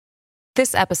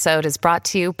This episode is brought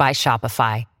to you by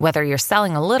Shopify. Whether you're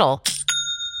selling a little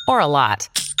or a lot,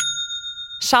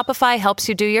 Shopify helps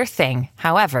you do your thing,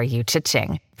 however you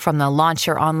cha-ching. From the launch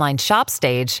your online shop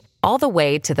stage, all the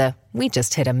way to the we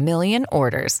just hit 1 million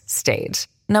orders stage.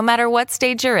 No matter what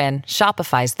stage you're in,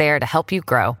 Shopify's there to help you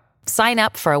grow. Sign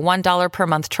up for a $1 per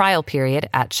month trial period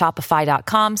at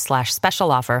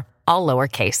shopify.com/special offer, all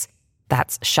lowercase.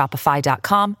 That's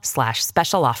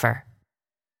shopify.com/special offer.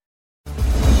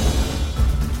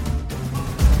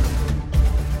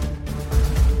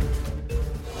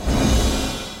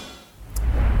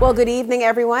 Well, good evening,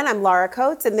 everyone. I'm Laura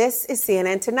Coates, and this is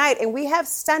CNN Tonight. And we have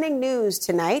stunning news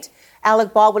tonight.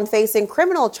 Alec Baldwin facing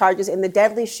criminal charges in the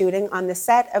deadly shooting on the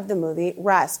set of the movie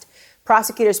Rust.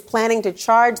 Prosecutors planning to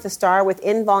charge the star with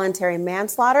involuntary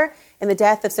manslaughter in the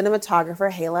death of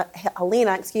cinematographer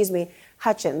Helena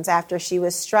Hutchins after she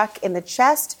was struck in the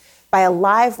chest by a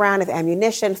live round of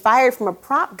ammunition fired from a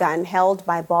prop gun held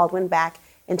by Baldwin back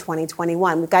in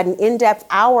 2021. We've got an in-depth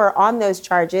hour on those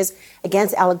charges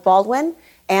against Alec Baldwin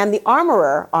and the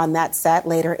armorer on that set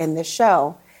later in this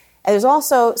show. And there's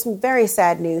also some very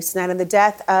sad news tonight on the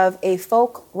death of a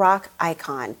folk rock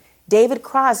icon. David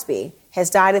Crosby has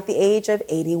died at the age of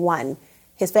 81.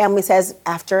 His family says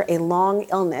after a long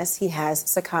illness, he has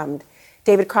succumbed.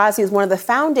 David Crosby was one of the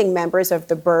founding members of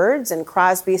the Byrds and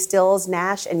Crosby, Stills,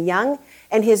 Nash and Young.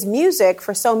 And his music,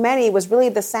 for so many, was really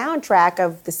the soundtrack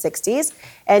of the 60s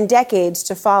and decades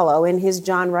to follow in his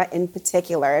genre in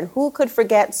particular. And who could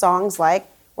forget songs like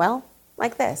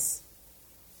this?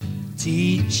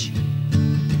 Teach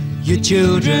your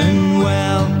children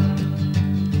well.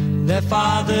 Their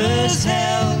father's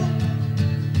hell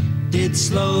did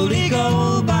slowly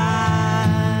go by.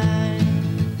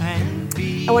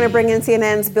 I want to bring in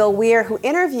CNN's Bill Weir, who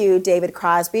interviewed David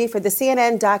Crosby for the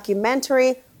CNN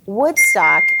documentary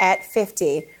Woodstock at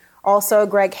 50. Also,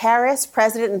 Greg Harris,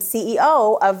 president and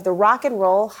CEO of the Rock and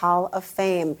Roll Hall of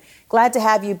Fame. Glad to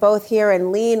have you both here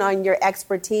and lean on your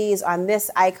expertise on this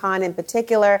icon in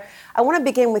particular. I want to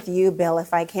begin with you, Bill,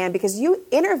 if I can, because you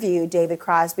interviewed David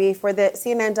Crosby for the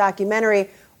CNN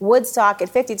documentary Woodstock at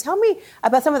 50. Tell me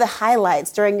about some of the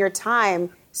highlights during your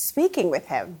time speaking with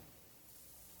him.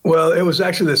 Well, it was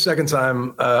actually the second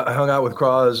time I hung out with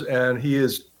Cros, and he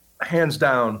is hands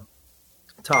down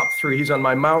top 3. He's on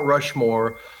my Mount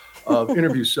Rushmore of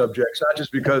interview subjects, not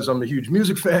just because I'm a huge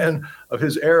music fan of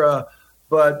his era,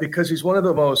 but because he's one of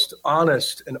the most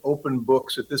honest and open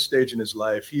books at this stage in his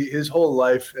life. His whole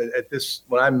life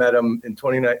when I met him in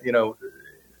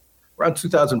around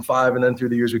 2005, and then through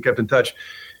the years we kept in touch,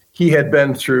 he had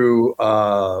been through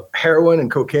heroin and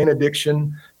cocaine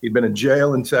addiction. He'd been in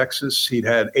jail in Texas. He'd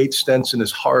had 8 stents in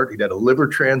his heart. He'd had a liver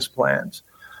transplant.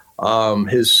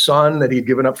 His son that he'd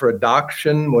given up for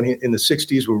adoption in the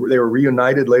 60s, they were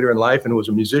reunited later in life, and was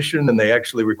a musician, and they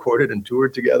actually recorded and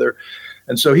toured together.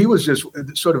 And so he was just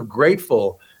sort of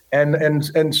grateful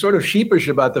and sort of sheepish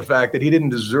about the fact that he didn't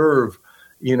deserve,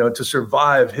 to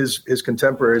survive his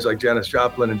contemporaries like Janis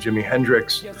Joplin and Jimi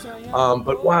Hendrix.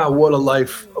 But wow, what a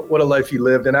life he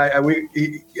lived. And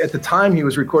at the time he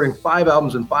was recording 5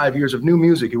 albums in 5 years of new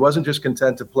music. He wasn't just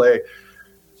content to play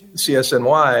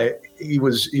CSNY. He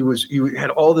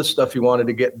had all this stuff he wanted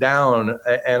to get down.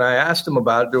 And I asked him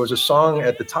about it. There was a song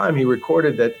at the time he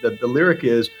recorded that the lyric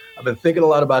is, I've been thinking a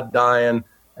lot about dying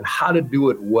and how to do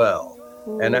it well.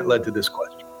 And that led to this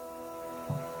question.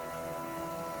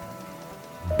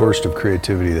 Burst of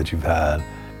creativity that you've had.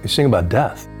 You sing about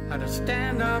death. How to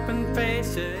stand up and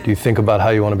face it. Do you think about how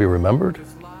you want to be remembered?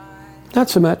 Not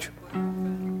so much.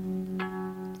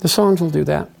 The songs will do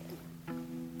that.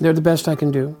 They're the best I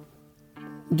can do.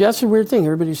 That's a weird thing.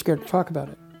 Everybody's scared to talk about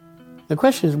it. The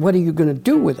question is, what are you going to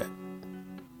do with it?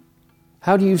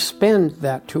 How do you spend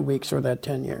that 2 weeks or that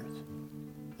 10 years?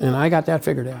 And I got that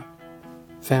figured out.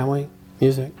 Family,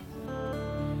 music.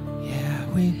 Yeah,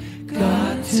 we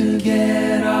got to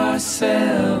get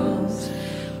ourselves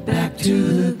back to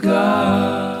the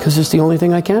garden. Because it's the only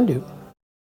thing I can do.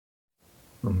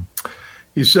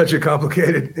 He's such a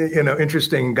complicated,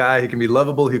 interesting guy. He can be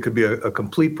lovable. He could be a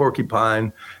complete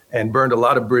porcupine and burned a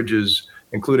lot of bridges,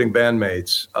 including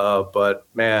bandmates. But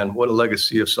man, what a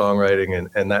legacy of songwriting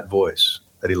and that voice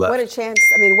that he left. What a chance.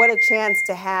 What a chance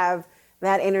to have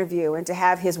that interview and to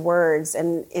have his words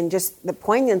and just the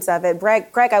poignance of it. Greg,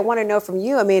 I want to know from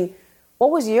you, what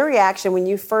was your reaction when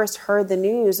you first heard the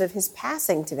news of his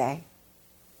passing today?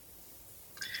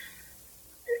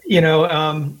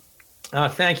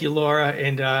 Thank you, Laura.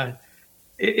 And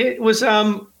it was,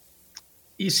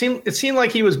 it seemed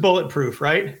like he was bulletproof,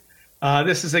 right?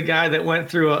 This is a guy that went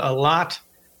through a lot,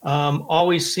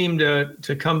 always seemed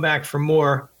to come back for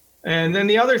more. And then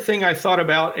the other thing I thought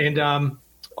about, and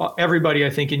everybody I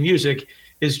think in music,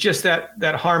 is just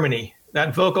that harmony,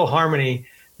 that vocal harmony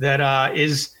that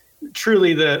is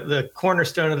truly the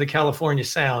cornerstone of the California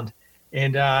sound.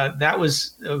 And that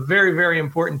was a very, very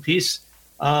important piece.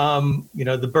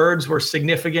 The Byrds were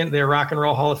significant. They're Rock and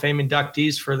Roll Hall of Fame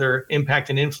inductees for their impact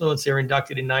and influence. They were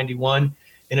inducted in 91.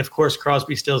 And of course,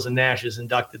 Crosby, Stills, and Nash is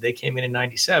inducted. They came in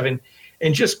 97.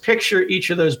 And just picture each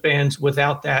of those bands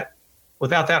without that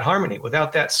harmony,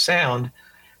 without that sound.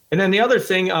 And then the other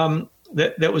thing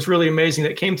that was really amazing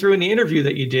that came through in the interview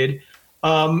that you did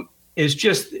is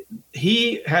just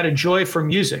he had a joy for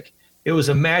music. It was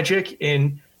a magic.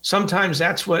 And sometimes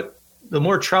that's what the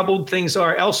more troubled things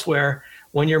are elsewhere.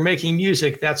 When you're making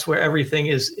music, that's where everything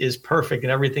is perfect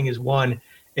and everything is one.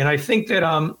 And I think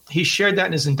that he shared that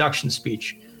in his induction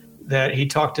speech, that he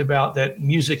talked about that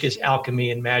music is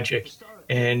alchemy and magic,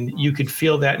 and you could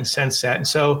feel that and sense that. And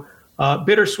so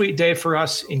bittersweet day for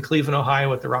us in Cleveland,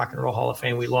 Ohio at the Rock and Roll Hall of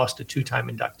Fame. We lost a 2-time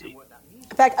inductee.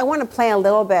 In fact, I want to play a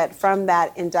little bit from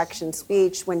that induction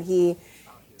speech when he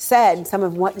said some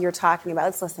of what you're talking about.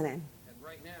 Let's listen in.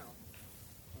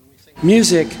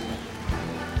 Music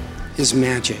is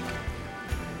magic.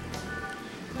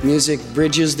 Music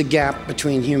bridges the gap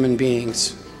between human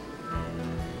beings.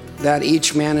 That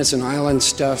each man is an island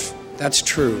stuff, that's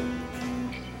true.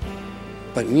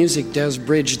 But music does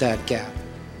bridge that gap.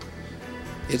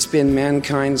 It's been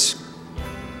mankind's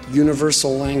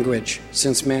universal language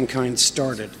since mankind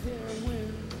started.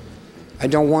 I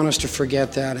don't want us to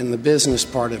forget that in the business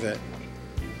part of it.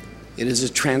 It is a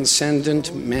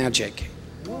transcendent magic.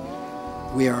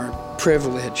 We are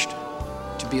privileged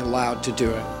to be allowed to do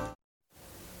it.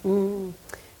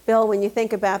 Bill, when you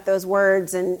think about those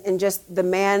words and just the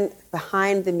man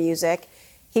behind the music,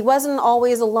 he wasn't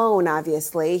always alone,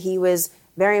 obviously. He was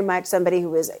very much somebody who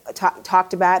was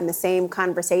talked about in the same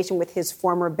conversation with his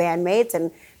former bandmates,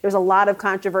 and there's a lot of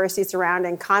controversy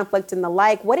surrounding conflict and the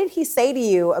like. What did he say to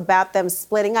you about them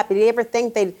splitting up? Did he ever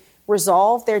think they'd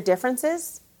resolve their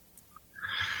differences?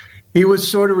 He was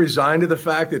sort of resigned to the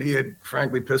fact that he had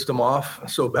frankly pissed them off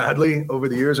so badly over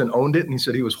the years and owned it. And he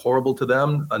said he was horrible to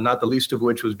them, not the least of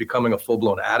which was becoming a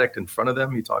full-blown addict in front of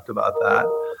them. He talked about that.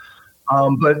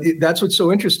 But that's what's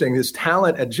so interesting, his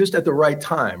talent just at the right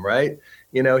time, right?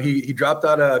 You know, he dropped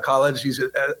out of college. He's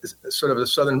sort of a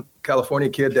Southern California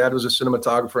kid. Dad was a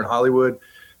cinematographer in Hollywood.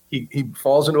 He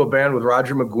falls into a band with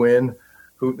Roger McGuinn,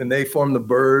 and they form the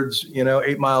Byrds,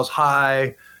 8 Miles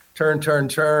High,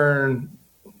 Turn.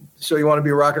 So you want to be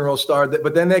a rock and roll star,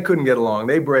 but then they couldn't get along.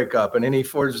 They break up, and then he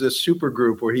forms this super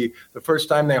group where the first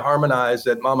time they harmonized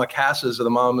at Mama Cass's of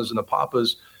the Mamas and the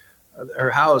Papas,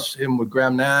 her house, him with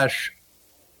Graham Nash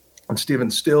and Stephen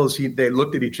Stills, they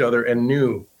looked at each other and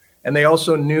knew. And they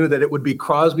also knew that it would be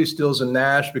Crosby, Stills, and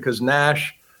Nash because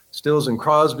Nash, Stills, and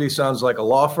Crosby sounds like a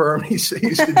law firm. He used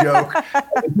to joke.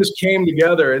 It just came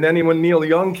together. And then when Neil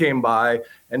Young came by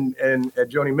and at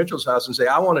Joni Mitchell's house and say,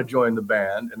 I want to join the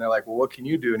band. And they're like, well, what can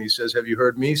you do? And he says, have you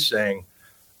heard me sing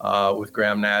with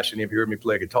Graham Nash? And have you heard me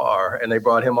play guitar? And they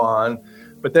brought him on.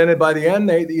 But then by the end,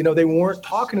 they weren't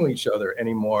talking to each other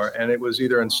anymore. And it was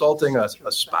either insulting a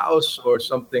spouse or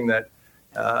something that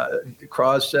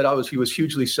Cros said he was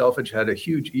hugely selfish, had a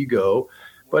huge ego.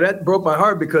 But that broke my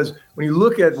heart because when you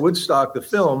look at Woodstock, the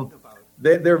film,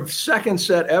 their second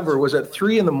set ever was at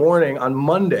 3 a.m. on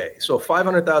Monday. So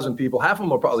 500,000 people, half of them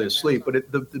were probably asleep.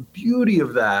 But the beauty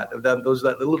of that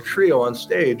little trio on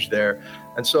stage there.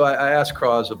 And so I asked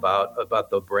Cros about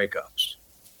the breakups.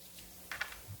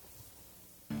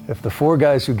 If the four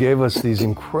guys who gave us these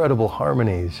incredible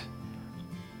harmonies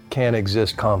can't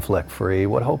exist conflict-free,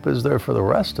 what hope is there for the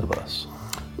rest of us?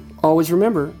 Always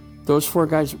remember, those four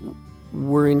guys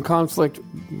were in conflict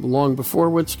long before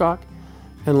Woodstock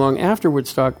and long after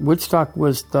Woodstock. Woodstock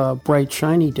was the bright,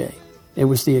 shiny day. It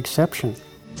was the exception.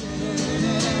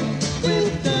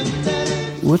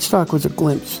 Woodstock was a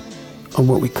glimpse of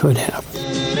what we could have.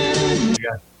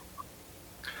 Yeah.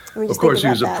 Of course, he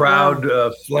was a proud,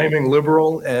 flaming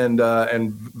liberal and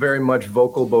very much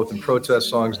vocal both in protest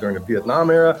songs during the Vietnam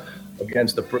era,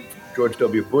 against the George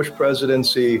W. Bush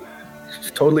presidency,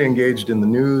 totally engaged in the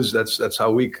news. That's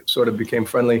how we sort of became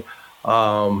friendly.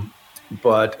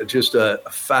 But just a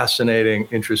fascinating,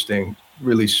 interesting,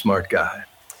 really smart guy.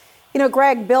 You know,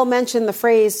 Greg, Bill mentioned the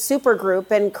phrase supergroup,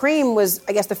 and Cream was,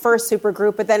 I guess, the first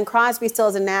supergroup, but then Crosby,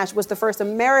 Stills, and Nash was the first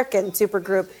American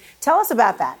supergroup. Tell us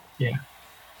about that. Yeah.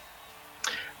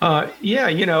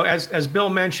 As Bill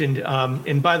mentioned,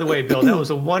 and by the way, Bill, that was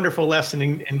a wonderful lesson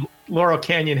in Laurel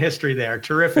Canyon history there.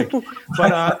 Terrific.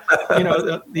 But,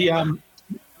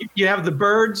 you have the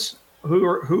Byrds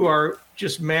who are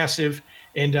just massive.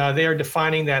 and they are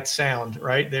defining that sound,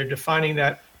 right? They're defining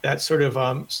that sort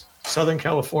of Southern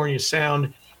California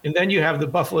sound. And then you have the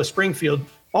Buffalo Springfield,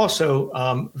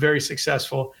 also very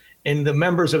successful. And the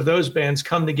members of those bands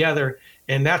come together,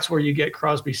 and that's where you get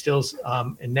Crosby, Stills,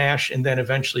 and Nash, and then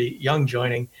eventually Young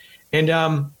joining.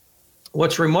 And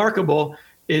what's remarkable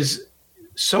is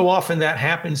so often that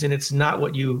happens, and it's not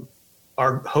what you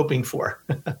are hoping for.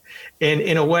 And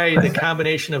in a way, the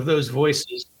combination of those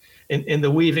voices and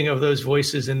the weaving of those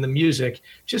voices in the music,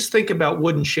 just think about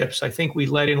Wooden Ships. I think we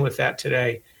led in with that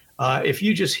today. If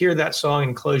you just hear that song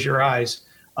and close your eyes,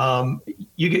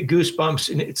 you get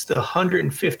goosebumps, and it's the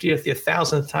 150th, the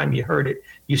 1,000th time you heard it,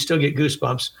 you still get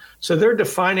goosebumps. So they're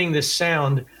defining this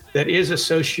sound that is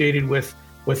associated with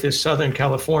this Southern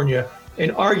California,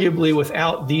 and arguably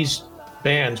without these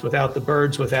bands, without the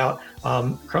Byrds, without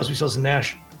Crosby, Stills, and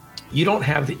Nash, you don't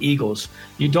have the Eagles.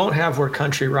 You don't have where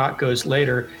country rock goes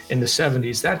later in the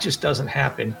 70s. That just doesn't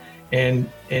happen. And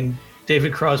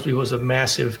David Crosby was a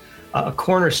massive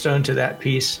cornerstone to that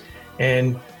piece.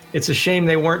 And it's a shame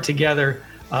they weren't together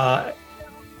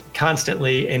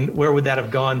constantly. And where would that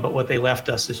have gone? But what they left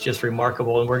us is just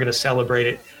remarkable. And we're going to celebrate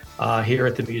it here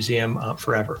at the museum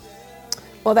forever.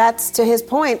 Well, that's to his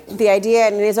point, the idea,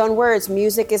 and in his own words,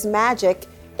 music is magic.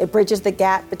 It bridges the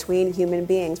gap between human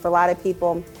beings. For a lot of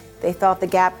people, they felt the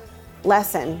gap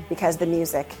lessen because of the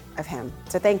music of him.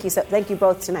 So thank you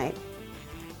both tonight.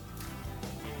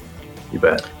 You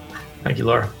bet. Thank you,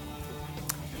 Laura.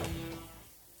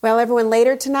 Well, everyone,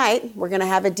 later tonight, we're going to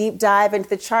have a deep dive into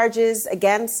the charges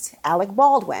against Alec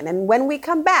Baldwin. And when we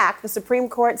come back, the Supreme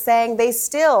Court saying they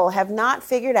still have not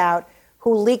figured out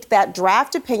who leaked that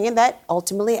draft opinion that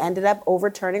ultimately ended up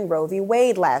overturning Roe v.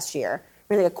 Wade last year.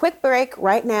 We're going to take a quick break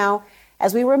right now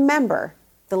as we remember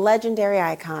the legendary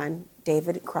icon,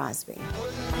 David Crosby.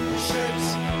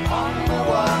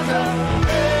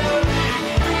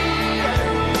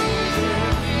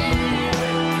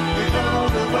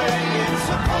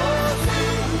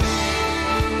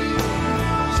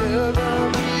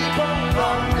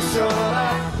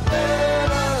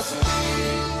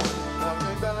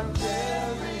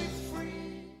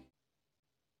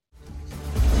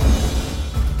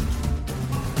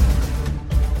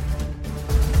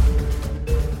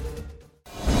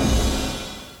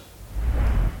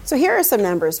 So here are some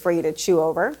numbers for you to chew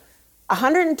over.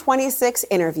 126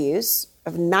 interviews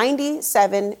of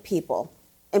 97 people.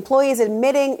 Employees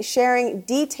admitting sharing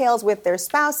details with their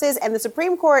spouses, and the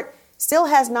Supreme Court still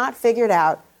has not figured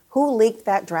out who leaked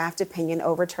that draft opinion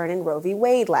overturning Roe v.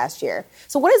 Wade last year.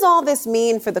 So what does all this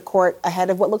mean for the court ahead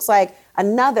of what looks like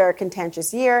another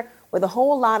contentious year with a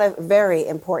whole lot of very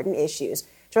important issues?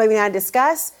 Joining me now to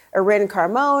discuss, Erin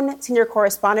Carmone, senior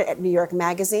correspondent at New York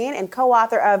Magazine and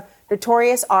co-author of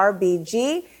Notorious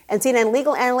RBG, and CNN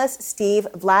legal analyst Steve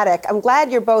Vladeck. I'm glad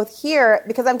you're both here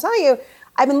because I'm telling you,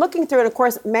 I've been looking through, and of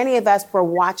course, many of us were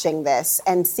watching this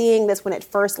and seeing this when it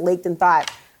first leaked and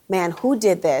thought, man, who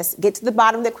did this? Get to the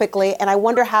bottom of it quickly, and I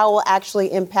wonder how it will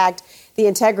actually impact the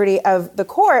integrity of the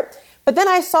court. But then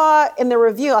I saw in the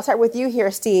review, I'll start with you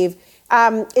here, Steve,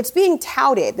 it's being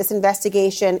touted, this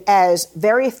investigation, as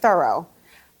very thorough.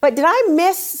 But did I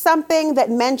miss something that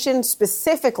mentioned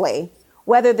specifically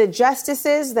whether the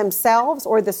justices themselves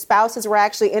or the spouses were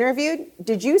actually interviewed?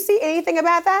 Did you see anything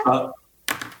about that?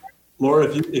 Laura,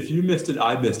 if you missed it,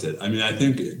 I missed it. I mean, I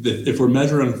think that if we're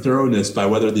measuring thoroughness by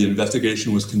whether the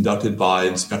investigation was conducted by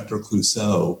Inspector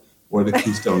Clouseau or the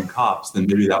Keystone Cops, then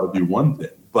maybe that would be one thing.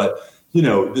 But, you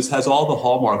know, this has all the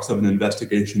hallmarks of an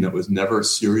investigation that was never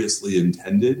seriously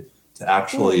intended to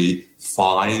actually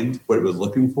find what it was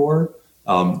looking for,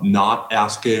 not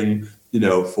asking,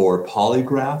 for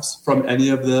polygraphs from any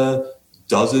of the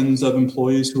dozens of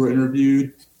employees who were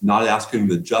interviewed, not asking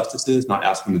the justices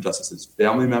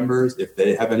family members if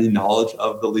they have any knowledge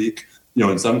of the leak.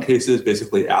 In some cases,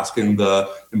 basically asking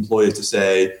the employees to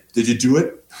say, did you do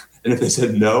it? And if they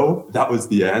said no, that was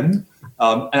the end.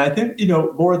 And I think,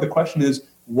 Laura, the question is,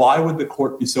 why would the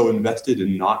court be so invested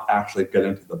in not actually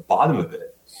getting to the bottom of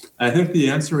it? And I think the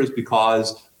answer is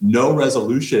because no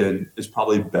resolution is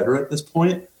probably better at this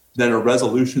point than a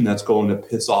resolution that's going to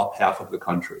piss off half of the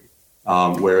country,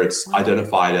 where it's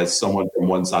identified as someone from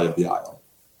one side of the aisle.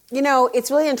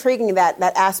 It's really intriguing, that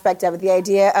aspect of it, the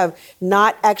idea of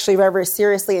not actually ever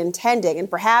seriously intending, and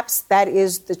perhaps that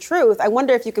is the truth. I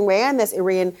wonder if you can weigh in this,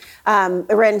 Erin,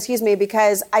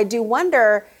 because I do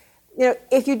wonder,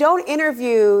 if you don't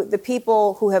interview the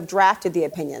people who have drafted the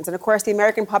opinions, and of course the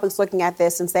American public's looking at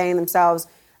this and saying to themselves,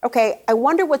 okay, I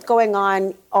wonder what's going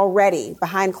on already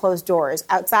behind closed doors,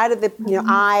 outside of the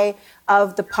eye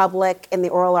of the public in the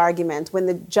oral argument, when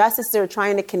the justices are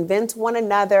trying to convince one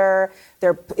another,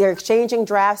 they're exchanging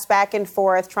drafts back and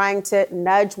forth, trying to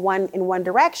nudge one in one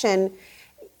direction.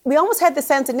 We almost had the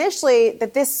sense initially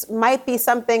that this might be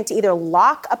something to either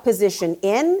lock a position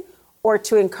in or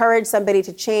to encourage somebody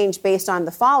to change based on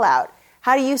the fallout.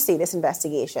 How do you see this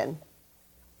investigation?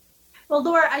 Well,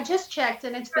 Laura, I just checked,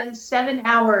 and it's been 7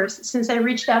 hours since I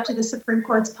reached out to the Supreme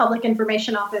Court's Public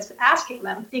Information Office asking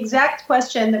them the exact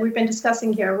question that we've been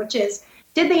discussing here, which is,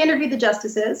 did they interview the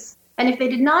justices? And if they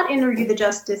did not interview the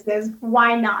justices,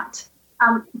 why not?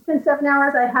 It's been 7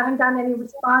 hours. I haven't gotten any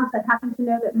response. I happen to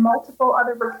know that multiple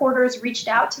other reporters reached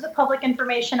out to the Public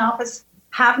Information Office,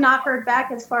 have not heard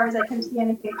back as far as I can see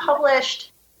anything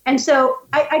published. And so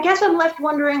I guess I'm left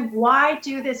wondering, why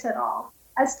do this at all?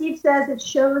 As Steve says, it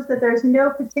shows that there's no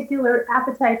particular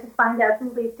appetite to find out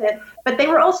who leaked it. But they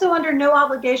were also under no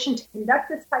obligation to conduct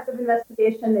this type of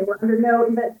investigation. They were under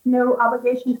no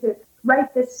obligation to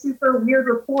write this super weird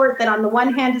report that on the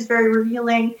one hand is very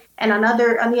revealing and on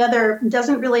the other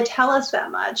doesn't really tell us that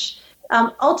much.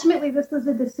 Ultimately, this was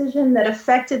a decision that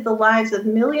affected the lives of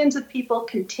millions of people,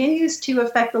 continues to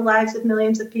affect the lives of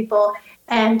millions of people.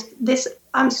 And this,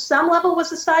 on some level,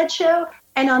 was a sideshow.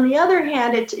 And on the other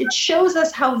hand, it shows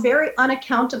us how very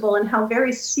unaccountable and how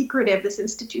very secretive this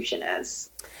institution is.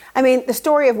 I mean, the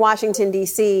story of Washington,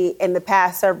 D.C. in the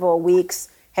past several weeks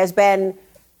has been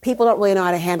people don't really know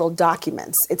how to handle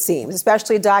documents, it seems,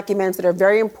 especially documents that are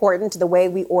very important to the way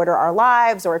we order our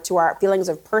lives or to our feelings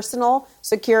of personal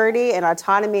security and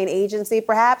autonomy and agency,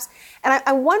 perhaps. And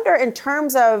I wonder, in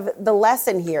terms of the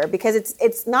lesson here, because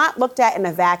it's not looked at in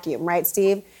a vacuum, right,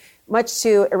 Steve? Much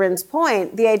to Erin's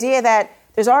point, the idea that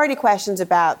there's already questions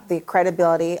about the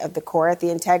credibility of the court, the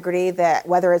integrity,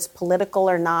 whether it's political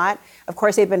or not. Of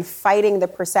course, they've been fighting the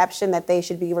perception that they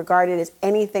should be regarded as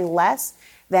anything less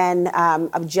than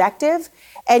objective.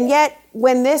 And yet,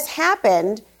 when this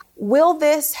happened, will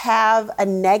this have a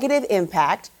negative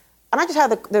impact on not just how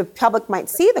the public might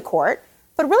see the court,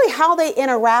 but really how they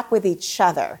interact with each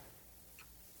other?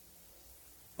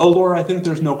 Oh, Laura, I think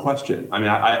there's no question. I mean,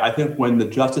 I think when the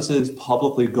justices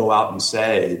publicly go out and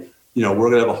say, we're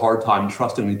going to have a hard time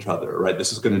trusting each other, right?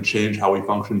 This is going to change how we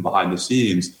function behind the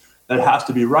scenes. That has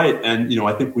to be right. And,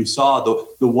 I think we saw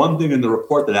the one thing in the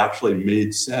report that actually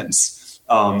made sense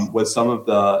was some of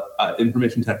the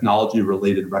information technology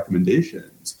related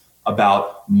recommendations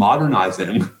about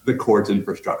modernizing the court's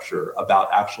infrastructure, about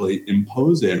actually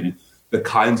imposing the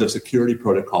kinds of security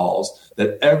protocols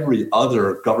that every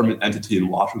other government entity in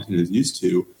Washington is used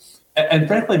to. And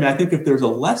frankly, I think if there's a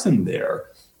lesson there,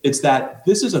 it's that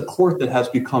this is a court that has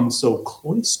become so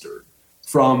cloistered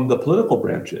from the political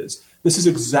branches. This is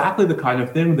exactly the kind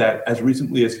of thing that as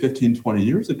recently as 15, 20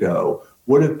 years ago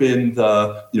would have been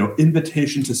the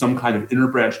invitation to some kind of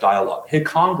interbranch dialogue. Hey,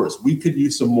 Congress, we could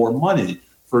use some more money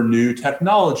for new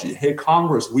technology. Hey,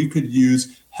 Congress, we could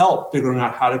use help figuring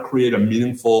out how to create a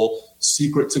meaningful,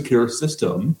 secret, secure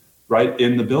system, right,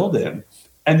 in the building.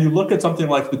 And you look at something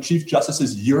like the Chief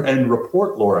Justice's year-end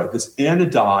report, Laura, this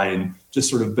anodyne, just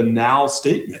sort of banal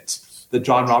statement that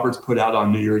John Roberts put out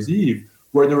on New Year's Eve,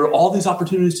 where there were all these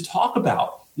opportunities to talk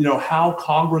about, how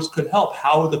Congress could help,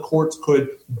 how the courts could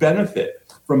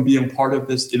benefit from being part of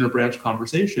this interbranch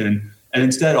conversation. And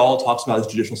instead, all it talks about is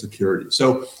judicial security.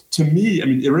 So to me,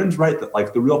 Erin's right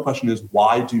that the real question is,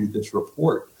 why do this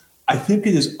report? I think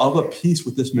it is of a piece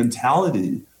with this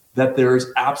mentality that there's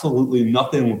absolutely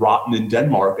nothing rotten in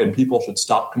Denmark and people should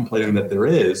stop complaining that there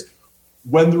is,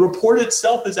 when the report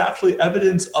itself is actually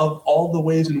evidence of all the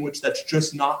ways in which that's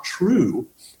just not true,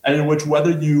 and in which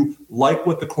whether you like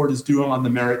what the court is doing on the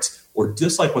merits or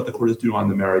dislike what the court is doing on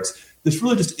the merits, this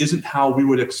really just isn't how we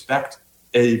would expect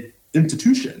a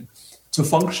institution to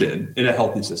function in a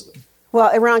healthy system. Well,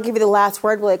 Erin, I'll give you the last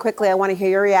word really quickly. I want to hear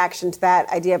your reaction to that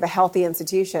idea of a healthy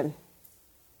institution.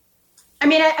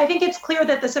 I think it's clear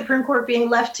that the Supreme Court being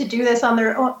left to do this on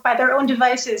their own, by their own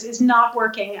devices is not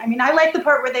working. I like the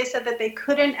part where they said that they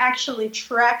couldn't actually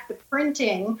track the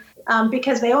printing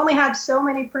because they only had so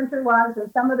many printer logs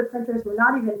and some of the printers were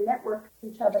not even networked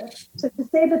to each other. So to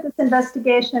say that this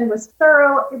investigation was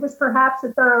thorough, it was perhaps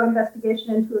a thorough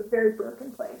investigation into a very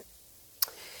broken place.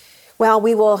 Well,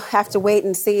 we will have to wait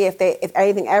and see if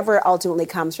anything ever ultimately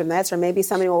comes from this, or maybe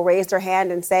somebody will raise their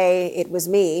hand and say, it was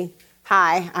me.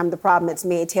 Hi, I'm the problem. It's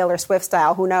me, Taylor Swift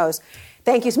style. Who knows?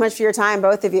 Thank you so much for your time,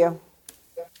 both of you.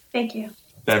 Thank you.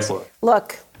 Thanks, Laura.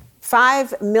 Look,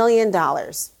 $5 million.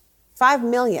 $5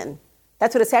 million.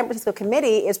 That's what a San Francisco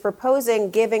committee is proposing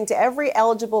giving to every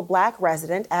eligible Black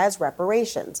resident as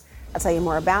reparations. I'll tell you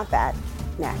more about that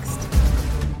next.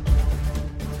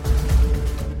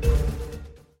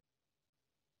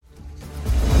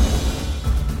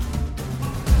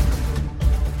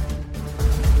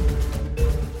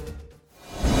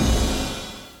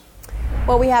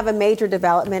 Well, we have a major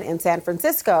development in San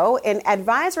Francisco. An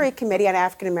advisory committee on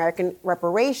African American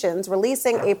reparations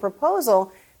releasing a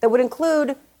proposal that would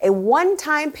include a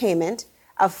one-time payment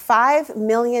of $5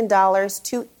 million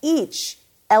to each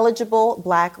eligible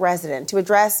Black resident to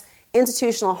address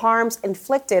institutional harms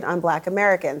inflicted on Black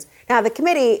Americans. Now, the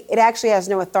committee, it actually has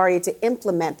no authority to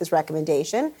implement this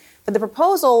recommendation, but the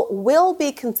proposal will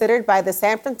be considered by the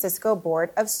San Francisco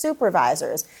Board of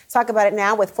Supervisors. Let's talk about it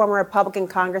now with former Republican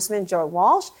Congressman Joe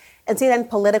Walsh and CNN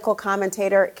political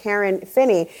commentator Karen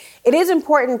Finney. It is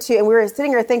important to, and we were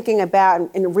sitting here thinking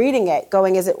about and reading it,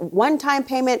 going, is it one-time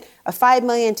payment of $5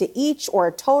 million to each or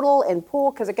a total in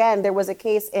pool? Because again, there was a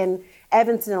case in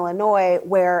Evanston, Illinois,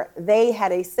 where they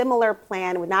had a similar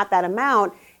plan with not that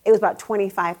amount. It was about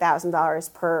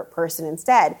 $25,000 per person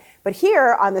instead. But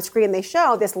here on the screen, they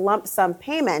show this lump sum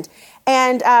payment.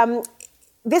 And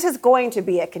this is going to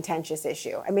be a contentious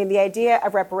issue. I mean, the idea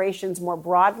of reparations more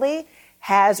broadly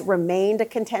has remained a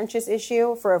contentious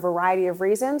issue for a variety of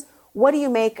reasons. What do you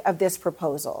make of this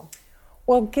proposal?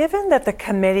 Well, given that the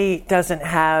committee doesn't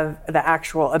have the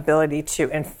actual ability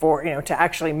to enforce, to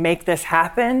actually make this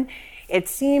happen, it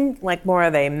seemed like more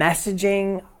of a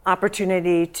messaging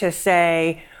opportunity to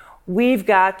say, we've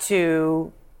got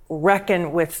to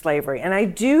reckon with slavery. And I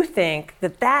do think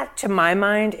that, to my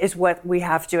mind, is what we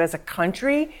have to, as a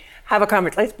country, have a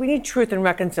conversation. We need truth and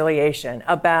reconciliation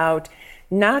about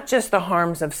not just the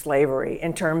harms of slavery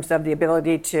in terms of the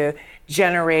ability to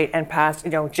generate and pass,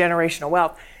 generational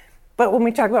wealth, but when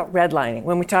we talk about redlining,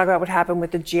 when we talk about what happened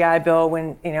with the GI Bill,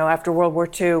 when, after World War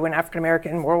II, when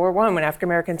World War I, when African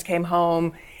Americans came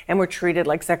home and were treated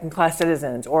like second-class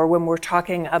citizens, or when we're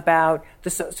talking about the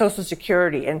Social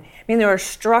Security. And there are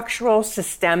structural,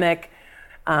 systemic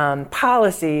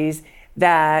policies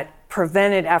that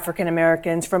prevented African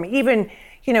Americans from even,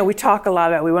 we talk a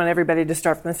lot about we want everybody to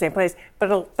start from the same place,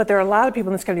 but there are a lot of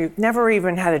people in this country who never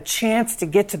even had a chance to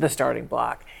get to the starting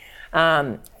block.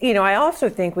 I also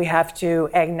think we have to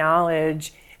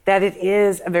acknowledge that it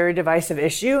is a very divisive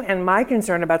issue. And my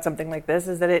concern about something like this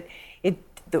is that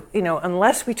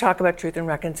unless we talk about truth and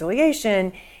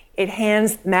reconciliation, it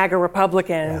hands MAGA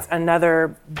Republicans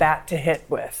another bat to hit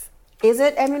with. Is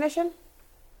it ammunition?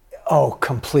 Oh,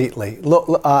 completely.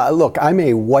 Look, I'm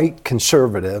a white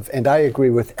conservative, and I agree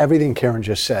with everything Karen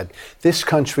just said. This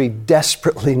country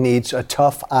desperately needs a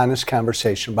tough, honest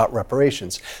conversation about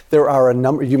reparations. There are a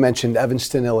number, you mentioned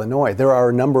Evanston, Illinois. There are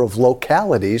a number of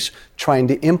localities trying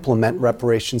to implement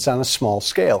reparations on a small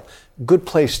scale. Good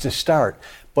place to start.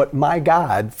 But my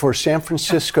God, for San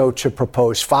Francisco to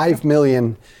propose $5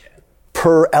 million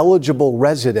per eligible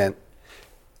resident,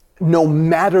 no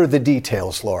matter the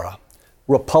details, Laura,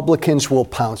 Republicans will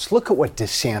pounce. Look at what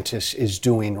DeSantis is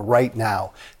doing right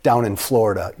now down in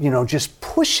Florida, just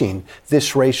pushing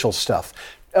this racial stuff.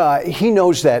 He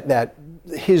knows that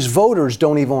his voters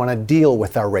don't even want to deal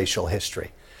with our racial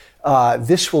history.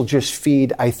 This will just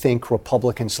feed, I think,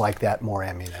 Republicans like that more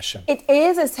ammunition. It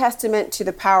is a testament to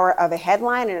the power of a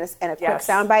headline and a quick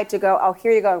soundbite to go, oh,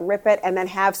 here you go, and rip it, and then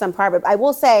have some power. But I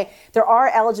will say there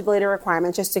are eligibility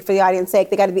requirements, just for the audience's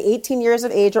sake. They got to be 18 years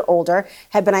of age or older,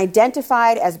 have been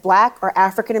identified as Black or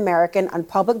African American on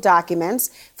public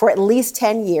documents for at least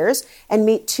 10 years, and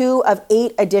meet 2 of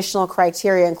 8 additional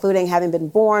criteria, including having been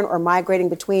born or migrating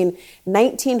between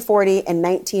 1940 and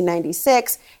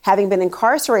 1996, having been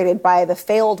incarcerated by the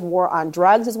failed war on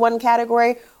drugs is one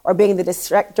category, or being the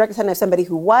direct descendant of somebody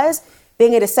who was,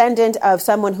 being a descendant of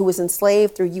someone who was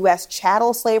enslaved through U.S.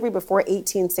 chattel slavery before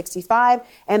 1865.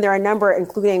 And there are a number,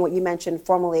 including what you mentioned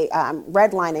formerly,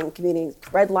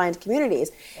 redlined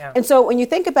communities. Yeah. And so when you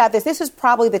think about this is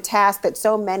probably the task that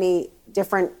so many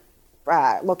different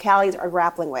localities are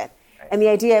grappling with. Right. And the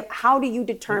idea of how do you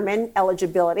determine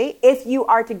eligibility if you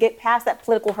are to get past that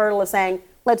political hurdle of saying,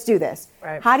 let's do this.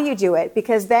 Right. How do you do it?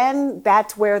 Because then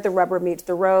that's where the rubber meets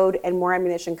the road and more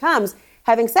ammunition comes.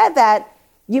 Having said that,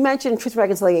 you mentioned truth and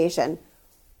reconciliation.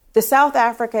 The South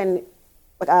African,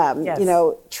 truth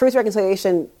and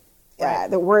reconciliation,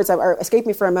 the words are escaped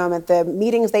me for a moment. The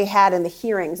meetings they had and the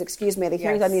hearings,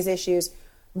 hearings on these issues,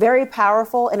 very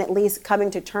powerful in at least coming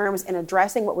to terms and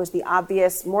addressing what was the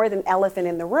obvious, more than elephant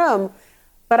in the room.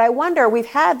 But I wonder, we've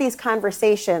had these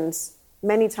conversations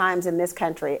many times in this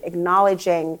country,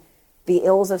 acknowledging the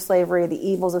ills of slavery, the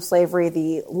evils of slavery,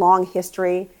 the long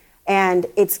history, and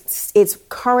its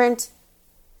current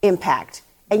impact.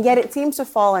 And yet it seems to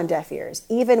fall on deaf ears,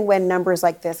 even when numbers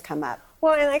like this come up.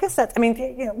 Well, and I guess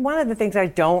one of the things I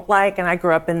don't like, and I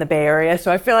grew up in the Bay Area,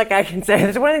 so I feel like I can say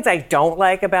this. One of the things I don't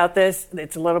like about this,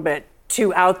 it's a little bit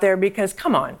too out there because,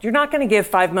 come on, you're not going to give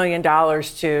 $5 million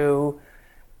to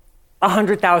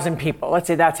 100,000 people. Let's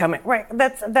say that's how many, right?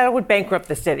 That would bankrupt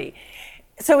the city.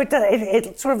 So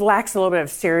it sort of lacks a little bit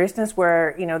of seriousness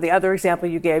where, the other example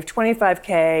you gave,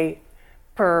 $25K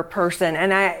per person. And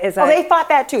they fought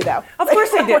that too, though. Of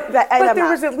course they did. But there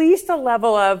was at least a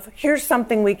level of, here's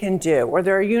something we can do. Or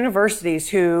there are universities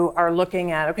who are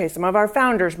looking at, okay, some of our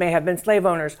founders may have been slave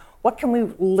owners. What can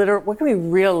we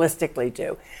realistically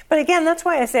do? But again, that's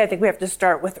why I say I think we have to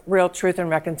start with real truth and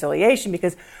reconciliation,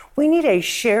 because we need a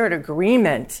shared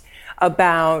agreement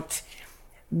about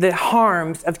the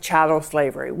harms of chattel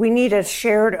slavery. We need a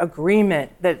shared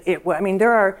agreement that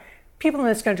there are people in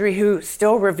this country who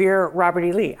still revere Robert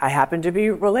E. Lee. I happen to be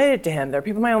related to him. There are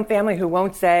people in my own family who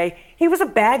won't say he was a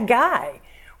bad guy,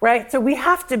 right? So we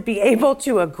have to be able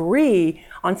to agree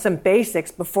on some basics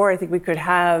before I think we could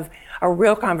have a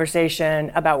real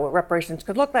conversation about what reparations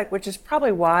could look like, which is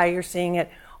probably why you're seeing it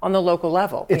on the local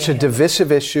level. It's a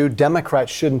divisive issue.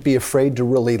 Democrats shouldn't be afraid to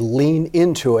really lean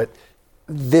into it.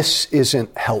 This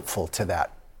isn't helpful to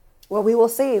that. Well, we will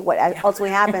see what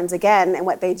ultimately happens again and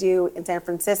what they do in San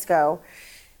Francisco.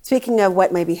 Speaking of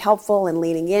what may be helpful and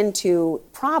leaning into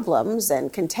problems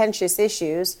and contentious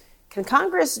issues, can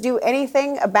Congress do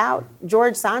anything about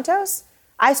George Santos?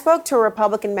 I spoke to a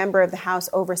Republican member of the House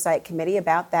Oversight Committee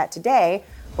about that today.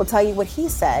 We'll tell you what he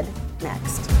said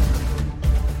next.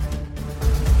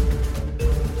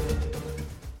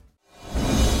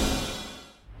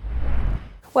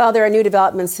 Well, there are new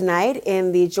developments tonight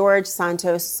in the George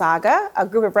Santos saga. A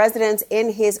group of residents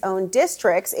in his own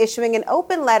districts issuing an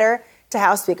open letter to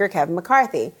House Speaker Kevin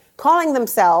McCarthy, calling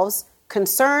themselves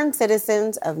Concerned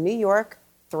Citizens of New York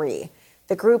 3.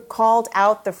 The group called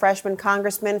out the freshman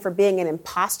congressman for being an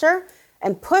imposter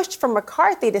and pushed for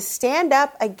McCarthy to stand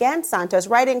up against Santos,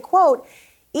 writing, quote,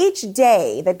 "Each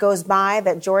day that goes by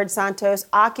that George Santos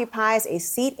occupies a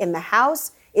seat in the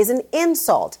House is an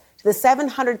insult to the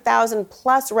 700,000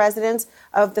 plus residents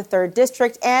of the 3rd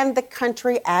District and the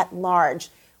country at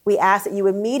large. We ask that you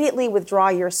immediately withdraw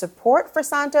your support for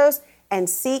Santos and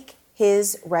seek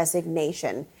his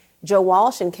resignation." Joe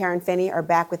Walsh and Karen Finney are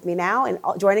back with me now, and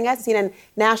joining us, CNN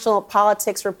national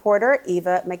politics reporter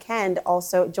Eva McKend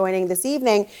also joining this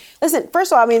evening. Listen,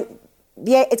 first of all,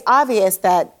 it's obvious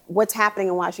that what's happening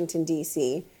in Washington,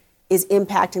 D.C. is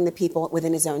impacting the people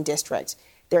within his own district.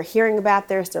 They're hearing about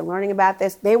this. They're learning about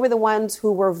this. They were the ones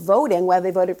who were voting, whether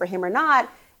they voted for him or not.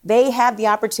 They have the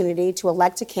opportunity to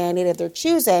elect a candidate of their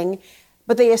choosing.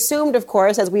 But they assumed, of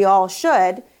course, as we all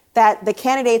should, that the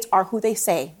candidates are who they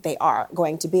say they are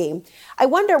going to be. I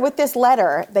wonder, with this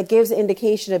letter that gives an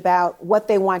indication about what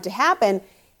they want to happen,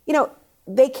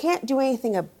 they can't do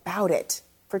anything about it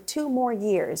for 2 more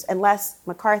years unless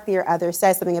McCarthy or others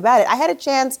says something about it. I had a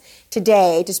chance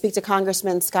today to speak to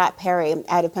Congressman Scott Perry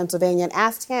out of Pennsylvania and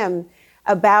asked him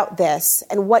about this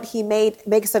and what he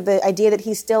makes of the idea that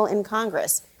he's still in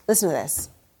Congress. Listen to this.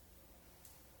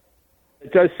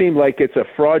 It does seem like it's a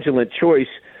fraudulent choice.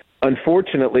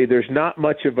 Unfortunately, there's not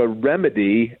much of a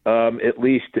remedy, at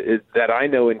least that I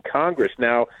know in Congress.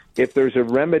 Now, if there's a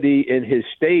remedy in his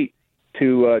state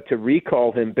to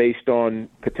recall him based on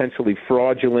potentially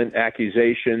fraudulent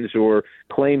accusations or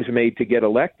claims made to get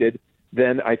elected,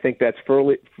 then I think that's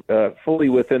fully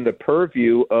within the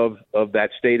purview of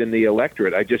that state and the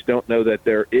electorate. I just don't know that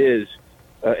there is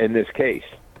in this case.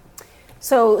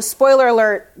 So, spoiler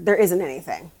alert, there isn't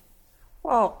anything.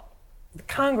 Well,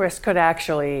 Congress could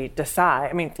actually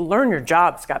decide. Learn your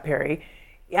job, Scott Perry.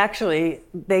 Actually,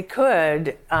 they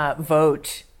could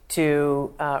vote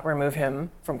to remove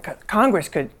him from Congress.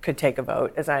 Could take a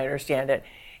vote, as I understand it.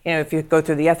 If you go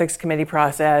through the ethics committee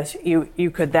process,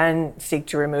 you could then seek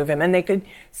to remove him, and they could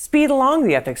speed along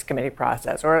the ethics committee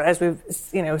process. Or, as we've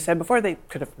said before, they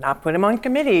could have not put him on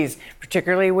committees,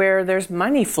 particularly where there's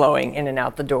money flowing in and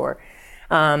out the door.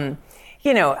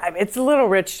 It's a little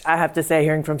rich, I have to say,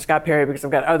 hearing from Scott Perry, because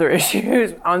I've got other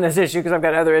issues on this issue, because I've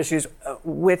got other issues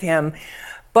with him.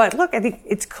 But look, I think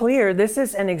it's clear this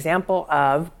is an example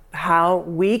of how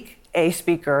weak a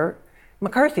speaker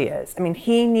McCarthy is.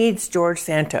 He needs George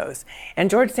Santos. And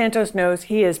George Santos knows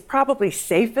he is probably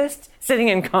safest sitting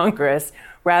in Congress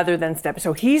rather than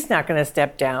so he's not going to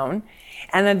step down.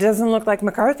 And it doesn't look like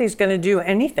McCarthy's going to do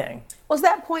anything. Well, to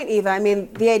that point, Eva,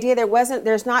 the idea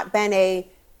there's not been a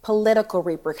political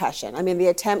repercussion. The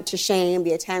attempt to shame,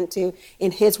 the attempt to,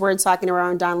 in his words, talking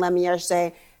around Don Lemon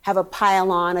yesterday, have a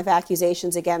pile-on of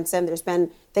accusations against him. There's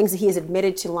been things that he has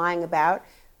admitted to lying about.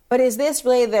 But is this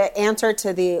really the answer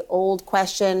to the old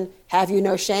question, have you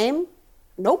no shame?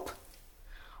 Nope.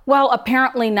 Well,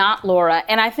 apparently not, Laura.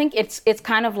 And I think it's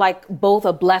kind of like both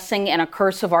a blessing and a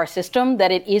curse of our system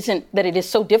that it is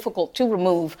so difficult to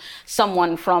remove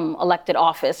someone from elected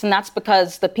office. And that's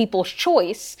because the people's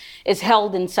choice is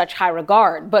held in such high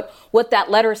regard. But what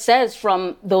that letter says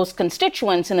from those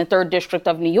constituents in the 3rd District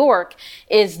of New York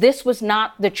is this was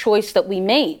not the choice that we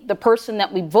made. The person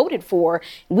that we voted for,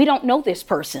 we don't know this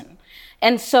person.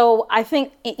 And so I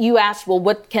think you asked, well,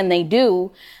 what can they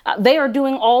do? They are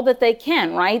doing all that they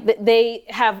can, right? They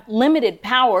have limited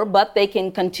power, but they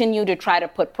can continue to try to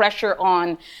put pressure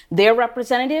on their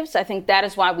representatives. I think that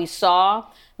is why we saw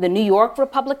the New York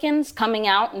Republicans coming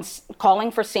out and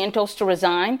calling for Santos to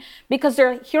resign, because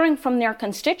they're hearing from their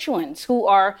constituents who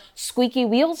are squeaky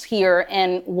wheels here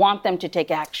and want them to take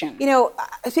action. You know,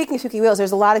 speaking of squeaky wheels,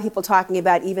 there's a lot of people talking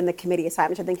about even the committee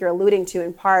assignments. I think you're alluding to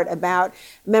in part about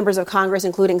members of Congress,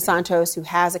 including Santos, who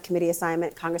has a committee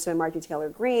assignment, Congressman Marjorie Taylor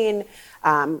Greene,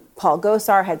 Paul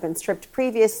Gosar had been stripped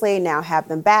previously, now have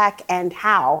them back, and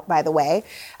how, by the way.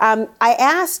 I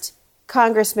asked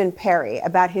Congressman Perry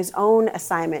about his own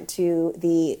assignment to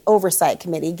the Oversight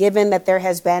Committee, given that there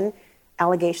has been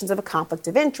allegations of a conflict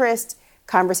of interest,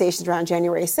 conversations around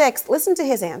January 6th. Listen to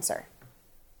his answer.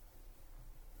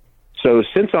 So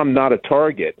since I'm not a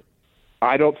target,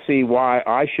 I don't see why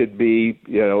I should be,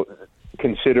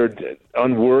 considered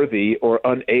unworthy or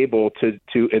unable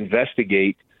to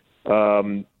investigate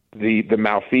the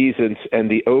malfeasance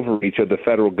and the overreach of the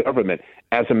federal government.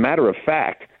 As a matter of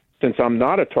fact, since I'm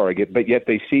not a target, but yet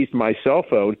they seized my cell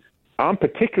phone, I'm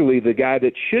particularly the guy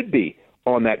that should be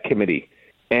on that committee.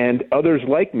 And others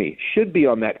like me should be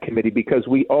on that committee because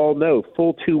we all know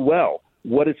full too well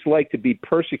what it's like to be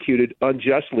persecuted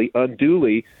unjustly,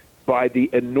 unduly by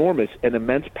the enormous and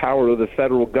immense power of the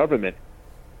federal government.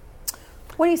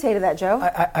 What do you say to that, Joe?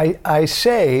 I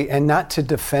say, and not to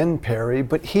defend Perry,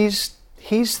 but he's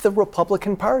the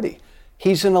Republican Party.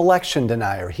 He's an election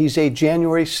denier. He's a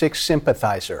January 6th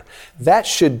sympathizer. That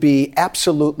should be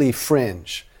absolutely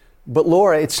fringe. But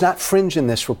Laura, it's not fringe in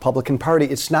this Republican Party.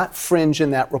 It's not fringe in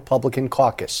that Republican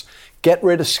caucus. Get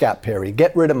rid of Scott Perry.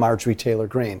 Get rid of Marjorie Taylor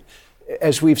Greene.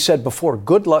 As we've said before,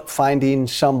 good luck finding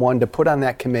someone to put on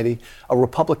that committee, a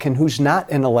Republican who's not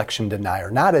an election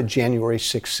denier, not a January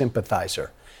 6th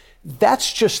sympathizer.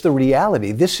 That's just the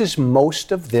reality. This is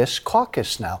most of this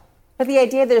caucus now. But the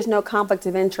idea that there's no conflict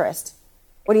of interest,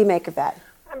 what do you make of that?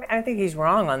 I think he's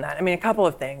wrong on that. A couple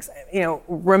of things.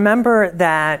 Remember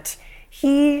that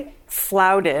he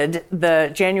flouted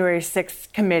the January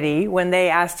 6th committee when they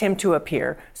asked him to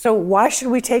appear. So why should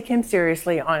we take him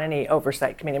seriously on any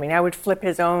oversight committee? I would flip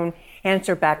his own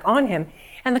answer back on him.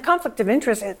 And the conflict of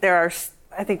interest, there are,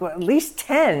 I think, at least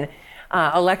 10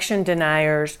 election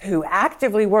deniers who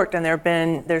actively worked, and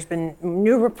there's been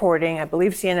new reporting, I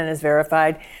believe CNN has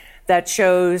verified, that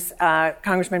shows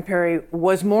Congressman Perry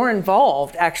was more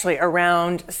involved actually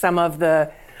around some of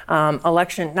the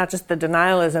election, not just the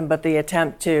denialism, but the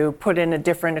attempt to put in a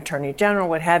different attorney general,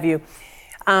 what have you.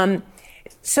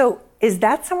 So is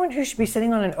that someone who should be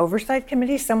sitting on an oversight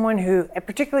committee? Someone who,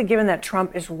 particularly given that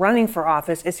Trump is running for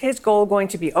office, is his goal going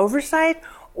to be oversight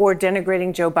or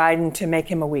denigrating Joe Biden to make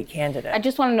him a weak candidate? I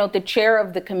just want to note the chair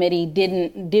of the committee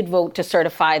did vote to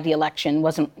certify the election,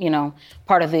 wasn't,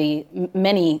 part of the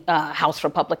many House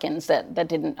Republicans that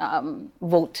didn't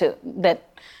vote to, that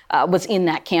was in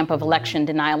that camp of election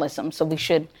denialism. So we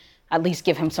should at least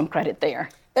give him some credit there.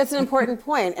 That's an important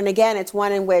point. And again, it's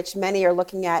one in which many are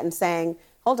looking at and saying,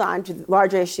 hold on, to the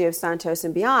larger issue of Santos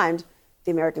and beyond,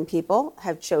 the American people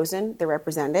have chosen their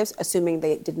representatives, assuming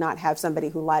they did not have somebody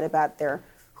who lied about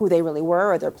who they really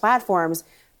were or their platforms.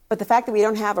 But the fact that we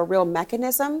don't have a real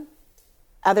mechanism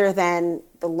other than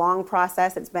the long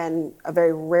process that's been a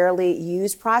very rarely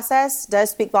used process does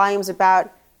speak volumes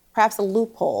about perhaps a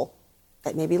loophole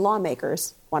that maybe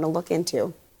lawmakers want to look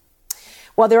into.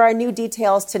 Well, there are new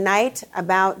details tonight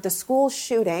about the school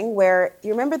shooting where,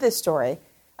 you remember this story,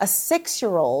 a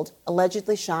 6-year-old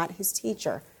allegedly shot his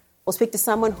teacher. We'll speak to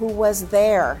someone who was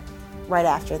there right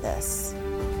after this.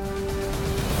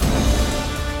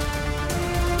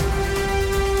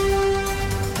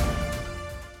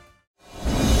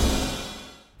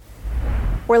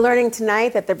 We're learning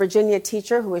tonight that the Virginia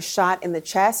teacher who was shot in the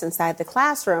chest inside the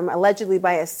classroom, allegedly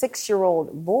by a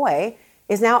 6-year-old boy,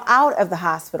 is now out of the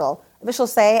hospital.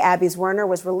 Officials say Abby's Werner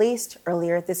was released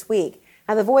earlier this week.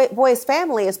 Now, the boy's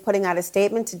family is putting out a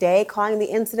statement today calling the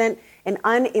incident an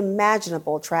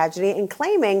unimaginable tragedy and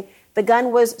claiming the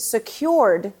gun was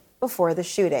secured before the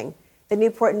shooting. The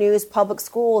Newport News Public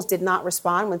Schools did not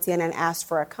respond when CNN asked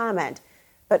for a comment.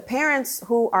 But parents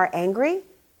who are angry,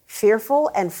 fearful,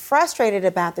 and frustrated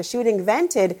about the shooting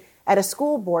vented at a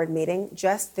school board meeting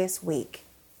just this week.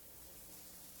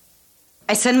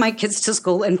 I send my kids to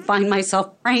school and find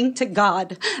myself praying to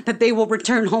God that they will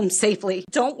return home safely.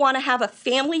 Don't want to have a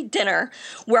family dinner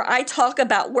where I talk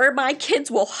about where my kids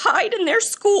will hide in their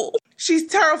school. She's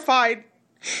terrified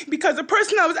because the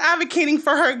person that was advocating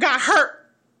for her got hurt.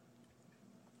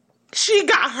 She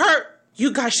got hurt.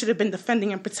 You guys should have been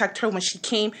defending and protect her when she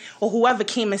came, or whoever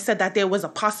came and said that there was a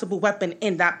possible weapon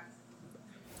in that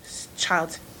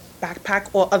child's backpack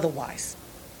or otherwise.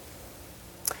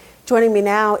 Joining me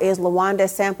now is LaWanda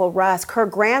Sample Rusk. Her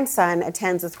grandson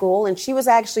attends the school, and she was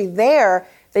actually there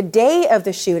the day of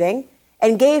the shooting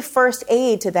and gave first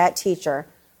aid to that teacher.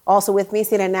 Also with me,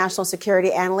 CNN national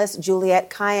security analyst Juliette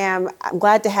Kayyem. I'm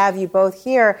glad to have you both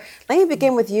here. Let me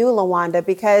begin with you, LaWanda,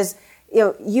 because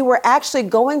you were actually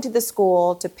going to the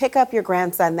school to pick up your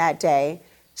grandson that day,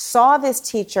 saw this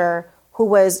teacher who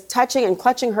was touching and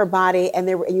clutching her body, and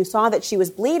you saw that she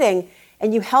was bleeding,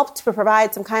 and you helped to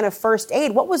provide some kind of first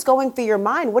aid. What was going through your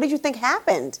mind? What did you think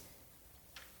happened?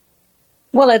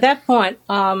 Well, at that point,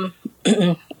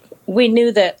 we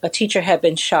knew that a teacher had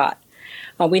been shot.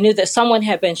 We knew that someone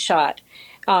had been shot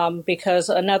because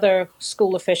another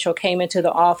school official came into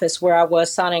the office where I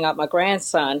was signing up my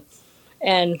grandson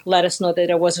and let us know that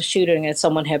there was a shooting and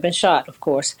someone had been shot, of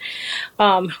course.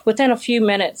 Within a few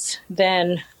minutes,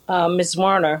 then Ms.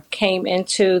 Werner came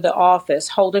into the office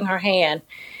holding her hand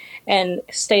and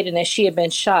stating that she had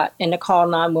been shot and to call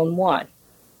 911.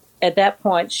 At that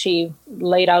point, she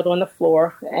laid out on the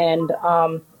floor, and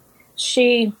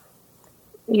she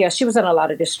was in a lot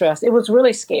of distress. It was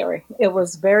really scary. It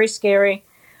was very scary.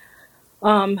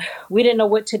 We didn't know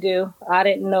what to do. I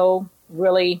didn't know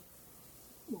really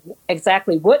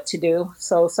exactly what to do.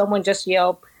 So someone just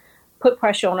yelled, put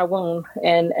pressure on her wound.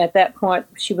 And at that point,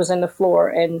 she was in the floor,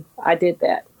 and I did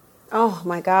that. Oh,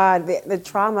 my God, the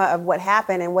trauma of what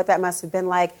happened and what that must have been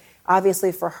like,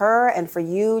 obviously, for her and for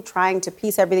you trying to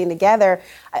piece everything together.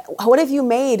 What have you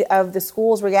made of the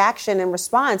school's reaction and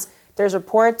response? There's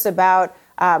reports about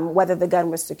whether the gun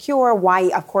was secure, why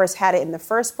he, of course, had it in the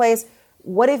first place.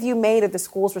 What have you made of the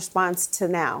school's response to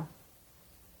now?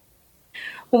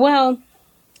 Well,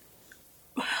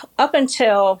 up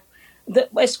until,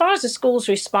 as far as the school's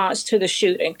response to the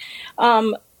shooting,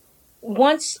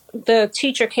 once the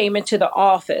teacher came into the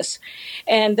office,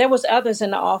 and there was others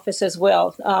in the office as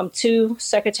well, 2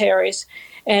 secretaries,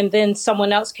 and then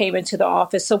someone else came into the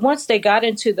office. So once they got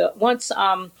into the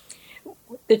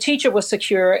teacher was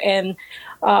secure and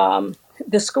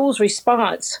the school's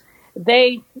response,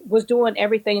 they was doing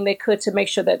everything they could to make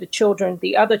sure that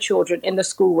the other children in the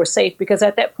school were safe, because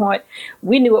at that point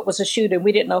we knew it was a shooting.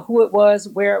 We didn't know who it was,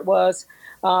 where it was.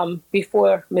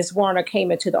 Before Ms. Werner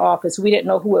came into the office, we didn't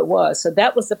know who it was. So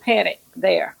that was the panic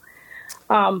there.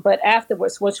 But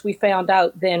afterwards, once we found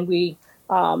out, then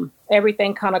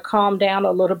everything kind of calmed down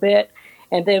a little bit.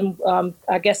 And then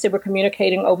I guess they were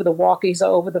communicating over the walkies or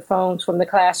over the phones from the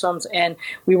classrooms. And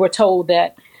we were told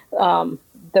that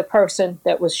the person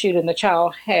that was shooting the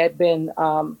child had been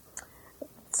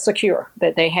secure,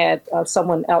 that they had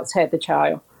someone else had the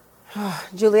child.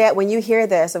 Juliette, when you hear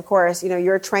this, of course,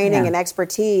 your training and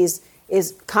expertise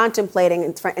is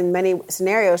contemplating in many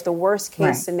scenarios the worst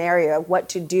case scenario, what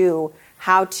to do,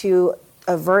 how to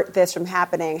avert this from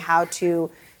happening, how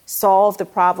to solve the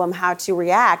problem, how to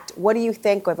react. What do you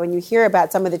think of when you hear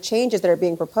about some of the changes that are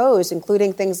being proposed,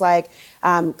 including things like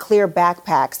clear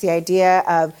backpacks, the idea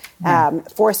of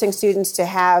forcing students to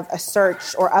have a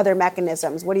search or other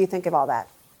mechanisms? What do you think of all that?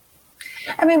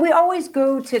 I mean, we always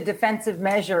go to defensive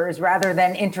measures rather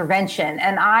than intervention.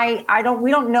 And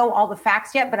we don't know all the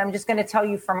facts yet, but I'm just going to tell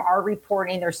you from our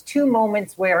reporting, there's 2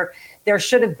 moments where there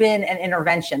should have been an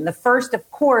intervention. The first, of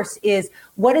course, is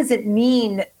what does it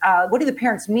mean? What do the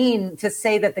parents mean to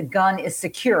say that the gun is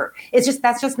secure?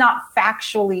 That's just not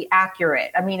factually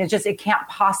accurate. I mean, it can't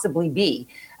possibly be.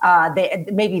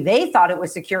 Maybe they thought it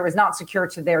was secure. It was not secure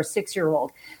to their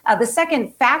 6-year-old. The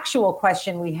second factual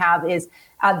question we have is,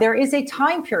 there is a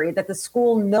time period that the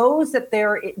school knows that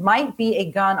it might be a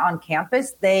gun on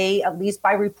campus. They, at least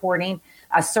by reporting,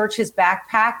 search his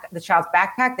backpack, the child's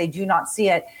backpack. They do not see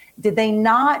it. Did they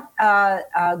not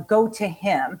go to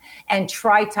him and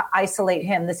try to isolate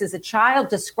him? This is a child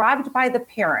described by the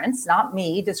parents, not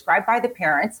me, described by the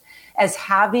parents as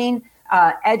having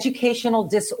educational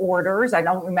disorders. I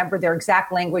don't remember their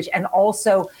exact language, and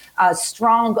also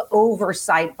strong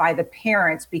oversight by the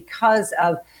parents because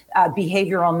of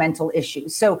behavioral mental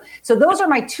issues. So those are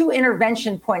my 2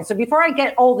 intervention points. So before I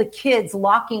get all the kids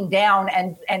locking down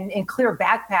and in clear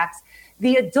backpacks,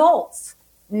 the adults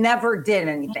never did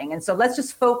anything. And so let's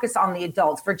just focus on the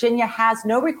adults. Virginia has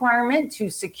no requirement to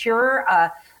secure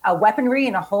weaponry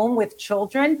in a home with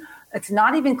children. It's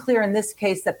not even clear in this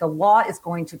case that the law is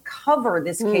going to cover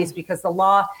this case because the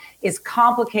law is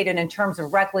complicated in terms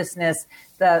of recklessness.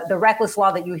 The reckless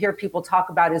law that you hear people talk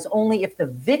about is only if the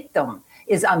victim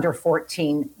is under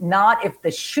 14, not if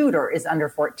the shooter is under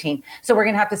 14. So we're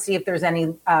going to have to see if there's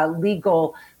any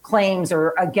legal claims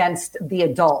or against the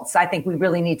adults. I think we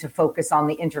really need to focus on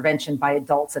the intervention by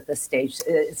adults at this stage.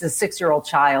 It's a 6-year-old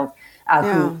child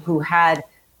who had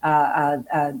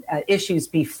issues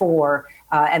before,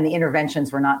 and the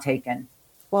interventions were not taken.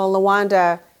 Well,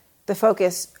 LaWanda, the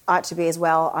focus ought to be as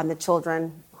well on the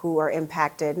children who are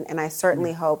impacted, and I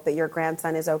certainly hope that your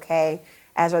grandson is okay,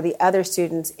 as are the other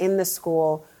students in the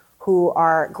school who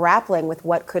are grappling with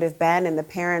what could have been, and the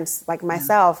parents, like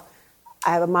myself,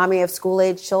 I have a mommy of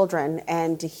school-age children,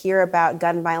 and to hear about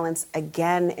gun violence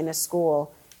again in a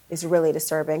school is really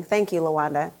disturbing. Thank you,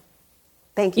 LaWanda.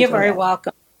 Thank you. You're very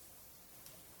welcome.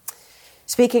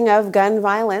 Speaking of gun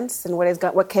violence and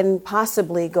what can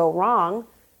possibly go wrong,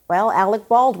 well, Alec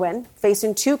Baldwin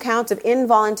facing 2 counts of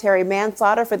involuntary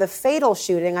manslaughter for the fatal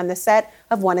shooting on the set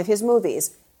of one of his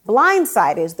movies.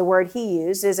 Blindside is the word he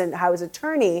uses and how his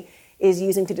attorney is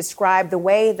using to describe the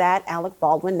way that Alec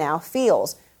Baldwin now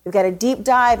feels. We've got a deep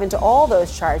dive into all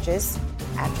those charges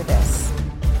after this.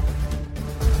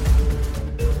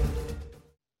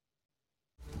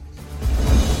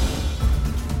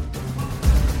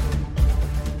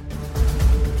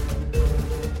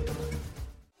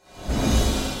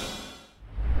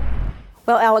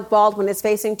 Well, Alec Baldwin is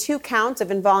facing 2 counts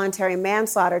of involuntary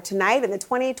manslaughter tonight in the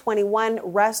 2021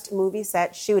 Rust movie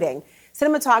set shooting.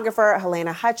 Cinematographer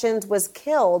Helena Hutchins was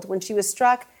killed when she was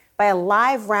struck by a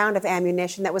live round of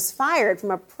ammunition that was fired from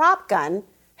a prop gun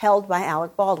held by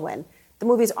Alec Baldwin. The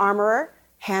movie's armorer,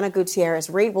 Hannah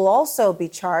Gutierrez-Reed, will also be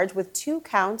charged with 2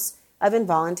 counts of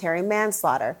involuntary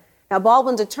manslaughter. Now,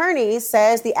 Baldwin's attorney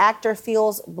says the actor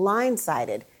feels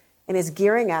blindsided and is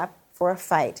gearing up for a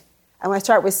fight. I want to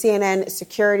start with CNN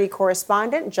security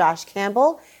correspondent Josh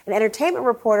Campbell and entertainment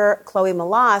reporter Chloe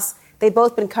Malas. They've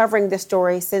both been covering this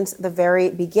story since the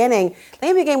very beginning.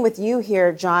 Let me begin with you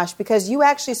here, Josh, because you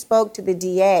actually spoke to the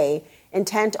DA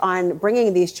intent on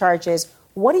bringing these charges.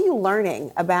 What are you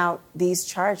learning about these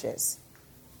charges?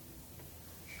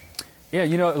 Yeah,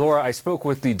 Laura, I spoke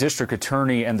with the district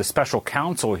attorney and the special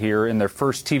counsel here in their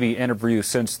first TV interview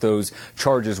since those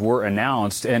charges were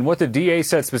announced. And what the DA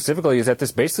said specifically is that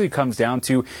this basically comes down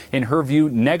to, in her view,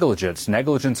 negligence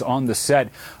on the set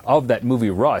of that movie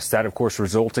Rust. That, of course,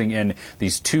 resulting in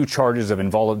these 2 charges of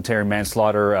involuntary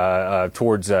manslaughter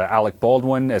towards Alec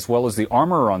Baldwin, as well as the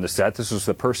armorer on the set. This was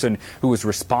the person who was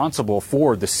responsible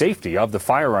for the safety of the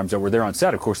firearms that were there on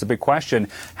set. Of course, the big question,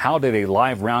 how did a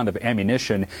live round of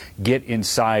ammunition get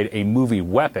inside a movie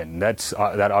weapon? That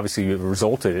obviously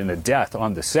resulted in a death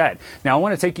on the set. Now, I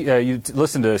want to take you to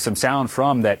listen to some sound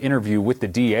from that interview with the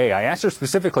DA. I asked her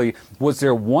specifically, was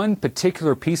there one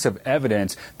particular piece of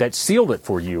evidence that sealed it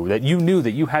for you, that you knew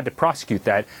that you had to prosecute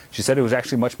that? She said it was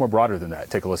actually much more broader than that.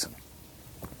 Take a listen.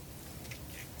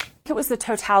 It was the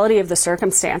totality of the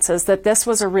circumstances, that this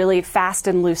was a really fast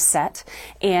and loose set,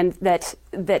 and that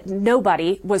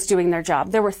nobody was doing their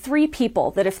job. There were 3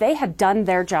 people that if they had done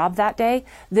their job that day,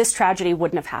 this tragedy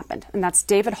wouldn't have happened. And that's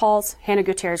David Halls, Hannah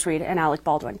Gutierrez-Reed, and Alec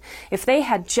Baldwin. If they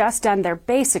had just done their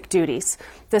basic duties,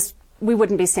 we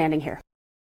wouldn't be standing here.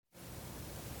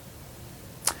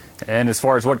 And as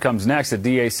far as what comes next, the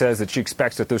DA says that she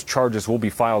expects that those charges will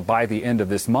be filed by the end of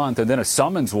this month, and then a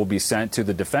summons will be sent to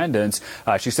the defendants.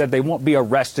 She said they won't be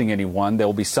arresting anyone.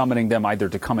 They'll be summoning them either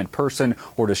to come in person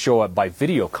or to show up by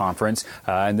video conference.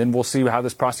 And then we'll see how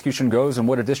this prosecution goes and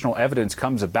what additional evidence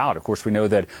comes about. Of course, we know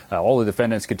that all the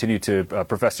defendants continue to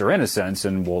profess their innocence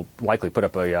and will likely put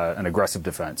up an aggressive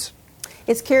defense.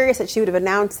 It's curious that she would have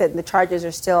announced it and the charges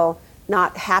are still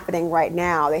not happening right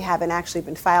now. They haven't actually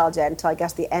been filed yet until, I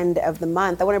guess, the end of the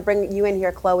month. I want to bring you in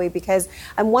here, Chloe, because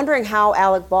I'm wondering how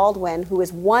Alec Baldwin, who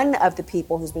is one of the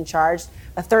people who's been charged,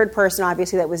 a third person,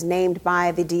 obviously, that was named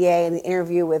by the DA in the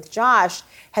interview with Josh,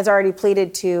 has already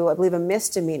pleaded to, I believe, a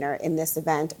misdemeanor in this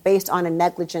event based on a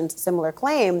negligence similar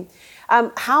claim.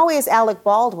 How is Alec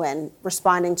Baldwin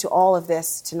responding to all of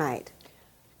this tonight?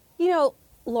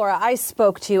 Laura, I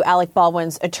spoke to Alec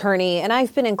Baldwin's attorney, and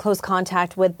I've been in close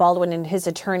contact with Baldwin and his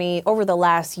attorney over the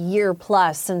last year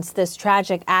plus since this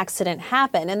tragic accident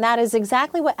happened. And that is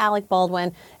exactly what Alec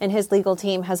Baldwin and his legal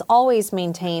team has always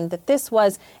maintained, that this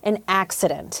was an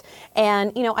accident.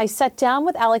 And, I sat down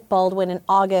with Alec Baldwin in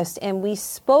August and we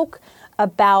spoke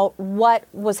about what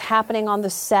was happening on the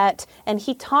set, and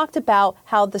he talked about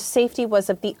how the safety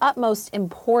was of the utmost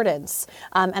importance.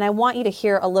 And I want you to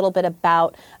hear a little bit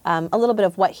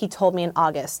of what he told me in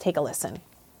August. Take a listen.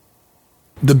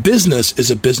 The business is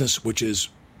a business which is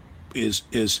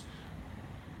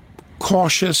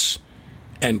cautious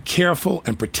and careful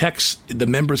and protects the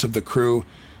members of the crew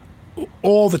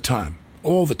all the time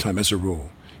as a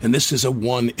rule. And this is a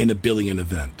 1 in a billion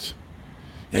event.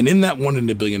 And in that 1 in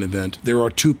a billion event, there are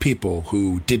 2 people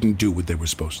who didn't do what they were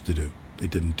supposed to do. They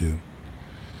didn't do.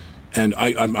 And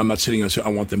I'm not sitting and saying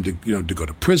I want them to to go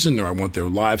to prison, or I want their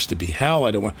lives to be hell.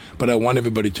 But I want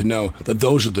everybody to know that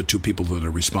those are the 2 people that are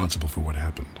responsible for what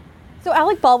happened. So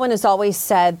Alec Baldwin has always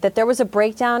said that there was a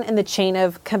breakdown in the chain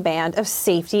of command of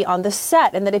safety on the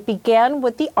set, and that it began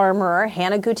with the armorer,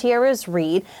 Hannah Gutierrez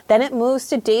Reed. Then it moves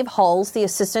to Dave Hulls, the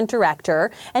assistant director.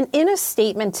 And in a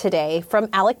statement today from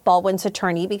Alec Baldwin's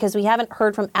attorney, because we haven't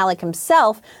heard from Alec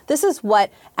himself, this is what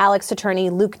Alec's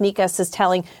attorney, Luke Nikas, is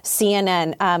telling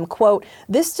CNN, quote,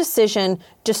 "This decision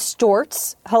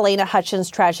distorts Helena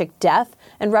Hutchins' tragic death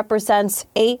and represents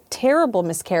a terrible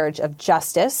miscarriage of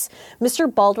justice.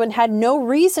 Mr. Baldwin had no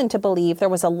reason to believe there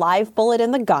was a live bullet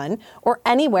in the gun or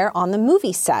anywhere on the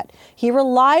movie set. He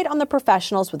relied on the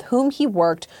professionals with whom he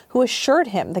worked, who assured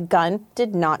him the gun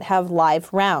did not have live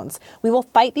rounds. We will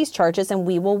fight these charges and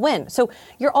we will win." So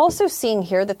you're also seeing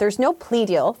here that there's no plea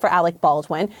deal for Alec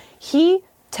Baldwin. He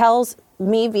tells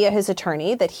me via his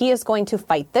attorney that he is going to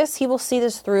fight this. He will see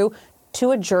this through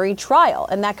to a jury trial,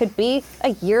 and that could be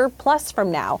a year plus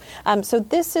from now. So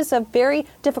this is a very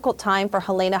difficult time for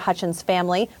Helena Hutchins'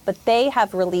 family, but they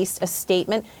have released a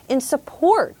statement in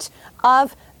support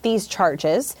of these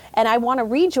charges. And I want to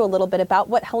read you a little bit about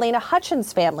what Helena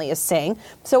Hutchins' family is saying.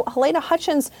 So Helena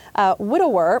Hutchins'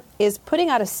 widower is putting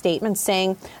out a statement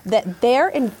saying that their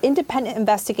independent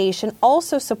investigation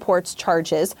also supports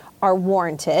charges are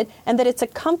warranted, and that it's a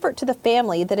comfort to the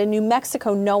family that in New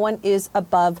Mexico no one is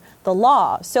above the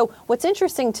law. So what's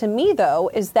interesting to me,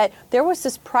 though, is that there was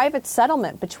this private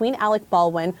settlement between Alec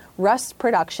Baldwin, Rust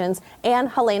Productions, and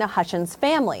Helena Hutchins'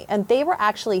 family, and they were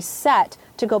actually set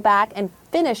to go back and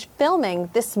finish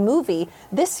filming this movie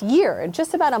this year in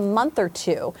just about a month or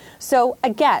 2. So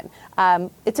again,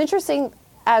 it's interesting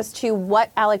as to what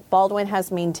Alec Baldwin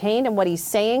has maintained and what he's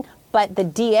saying, but the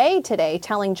DA today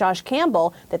telling Josh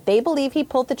Campbell that they believe he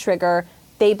pulled the trigger,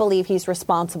 they believe he's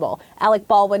responsible. Alec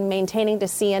Baldwin maintaining to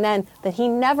CNN that he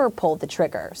never pulled the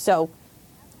trigger. So,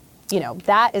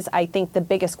 that is, I think, the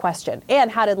biggest question.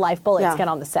 And how did live bullets get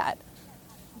on the set?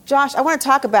 Josh, I want to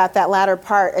talk about that latter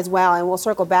part as well, and we'll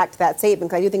circle back to that statement,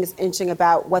 because I do think it's interesting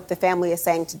about what the family is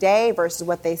saying today versus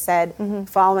what they said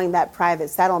following that private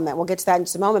settlement. We'll get to that in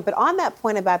just a moment. But on that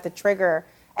point about the trigger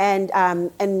and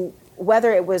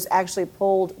whether it was actually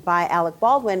pulled by Alec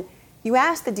Baldwin, you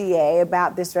asked the DA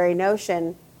about this very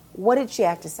notion. What did she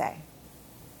have to say?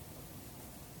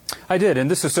 I did,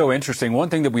 and this is so interesting. One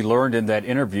thing that we learned in that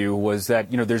interview was that,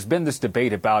 there's been this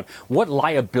debate about what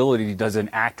liability does an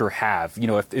actor have.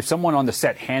 If someone on the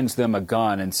set hands them a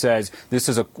gun and says this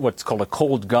is what's called a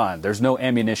cold gun, there's no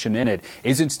ammunition in it,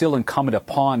 isn't still incumbent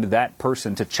upon that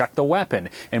person to check the weapon.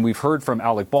 And we've heard from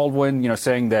Alec Baldwin,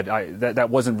 saying that that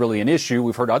wasn't really an issue.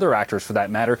 We've heard other actors, for that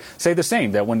matter, say the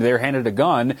same, that when they're handed a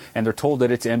gun and they're told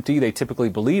that it's empty, they typically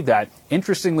believe that.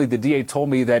 Interestingly, the DA told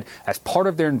me that as part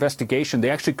of their investigation, they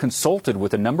actually consulted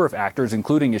with a number of actors,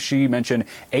 including, as she mentioned,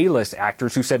 A-list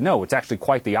actors, who said, no, it's actually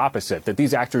quite the opposite, that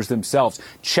these actors themselves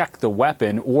check the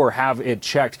weapon or have it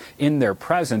checked in their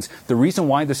presence. The reason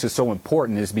why this is so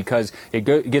important is because it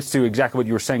gets to exactly what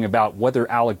you were saying about whether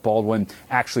Alec Baldwin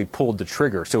actually pulled the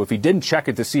trigger. So if he didn't check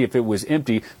it to see if it was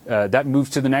empty, that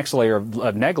moves to the next layer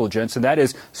of negligence, and that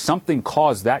is something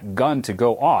caused that gun to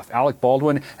go off. Alec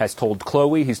Baldwin has told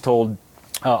Chloe, he's told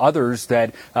others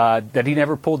that he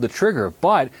never pulled the trigger.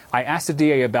 But I asked the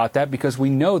DA about that because we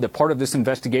know that part of this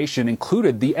investigation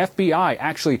included the FBI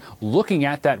actually looking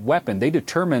at that weapon. They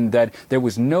determined that there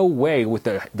was no way with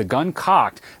the gun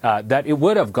cocked that it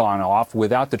would have gone off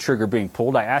without the trigger being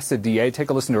pulled. I asked the DA, take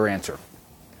a listen to her answer.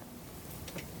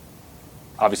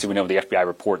 Obviously, we know the FBI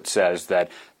report says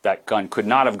that that gun could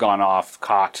not have gone off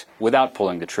cocked without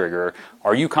pulling the trigger.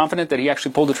 Are you confident that he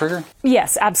actually pulled the trigger?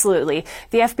 Yes, absolutely.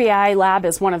 The FBI lab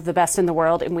is one of the best in the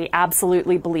world, and we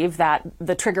absolutely believe that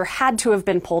the trigger had to have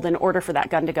been pulled in order for that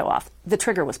gun to go off. The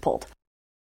trigger was pulled.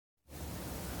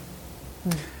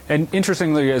 And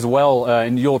interestingly as well,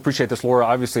 and you'll appreciate this, Laura,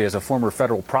 obviously as a former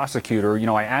federal prosecutor,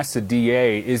 I asked the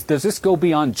DA, does this go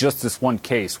beyond just this one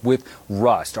case with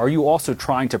Rust? Are you also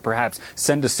trying to perhaps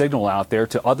send a signal out there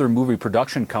to other movie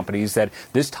production companies that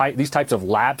these types of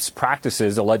lapse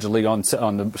practices allegedly on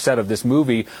the set of this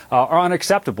movie are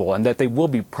unacceptable and that they will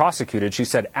be prosecuted? She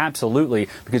said, absolutely,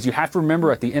 because you have to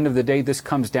remember at the end of the day, this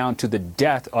comes down to the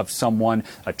death of someone,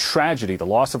 a tragedy, the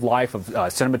loss of life of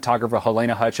cinematographer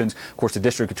Helena Hutchins. Of course, the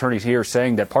district attorney here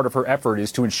saying that part of her effort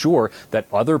is to ensure that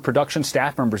other production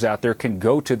staff members out there can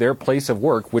go to their place of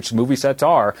work, which movie sets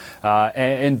are,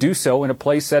 and do so in a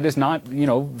place that is not,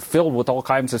 filled with all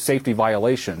kinds of safety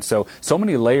violations. So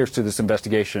many layers to this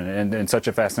investigation, and such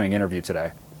a fascinating interview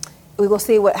today. We will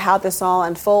see how this all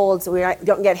unfolds. We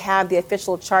don't yet have the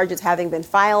official charges having been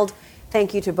filed.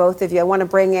 Thank you to both of you. I want to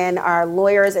bring in our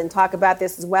lawyers and talk about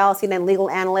this as well. CNN legal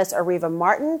analyst Areva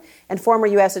Martin and former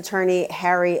U.S. Attorney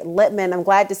Harry Litman. I'm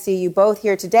glad to see you both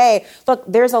here today. Look,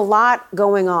 there's a lot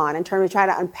going on in terms of trying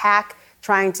to unpack,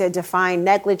 trying to define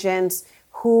negligence,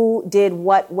 who did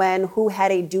what when, who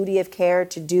had a duty of care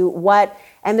to do what.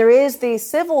 And there is the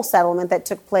civil settlement that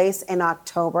took place in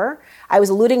October. I was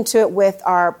alluding to it with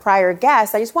our prior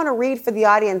guest. I just want to read for the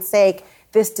audience's sake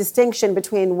this distinction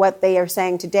between what they are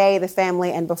saying today, the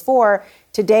family, and before.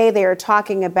 Today, they are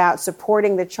talking about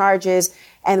supporting the charges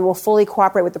and will fully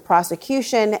cooperate with the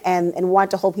prosecution and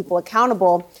want to hold people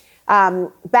accountable.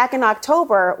 Back in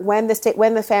October, when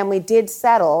the family did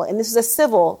settle, and this is a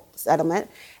civil settlement,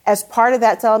 as part of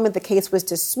that settlement, the case was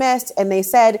dismissed, and they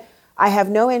said, I have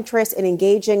no interest in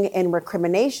engaging in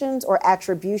recriminations or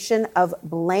attribution of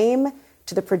blame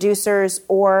to the producers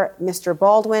or Mr.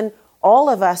 Baldwin. All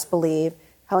of us believe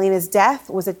Helena's death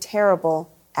was a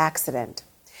terrible accident.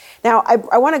 Now,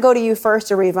 I want to go to you first,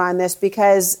 Areva, on this,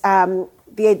 because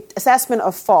the assessment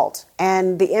of fault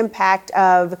and the impact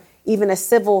of even a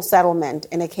civil settlement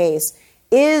in a case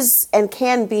is and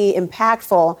can be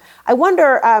impactful. I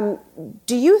wonder,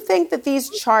 do you think that these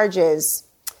charges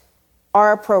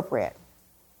are appropriate?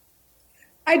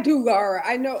 I do, Laura.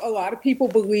 I know a lot of people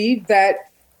believe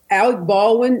that Alec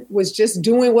Baldwin was just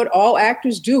doing what all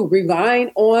actors do,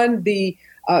 relying on the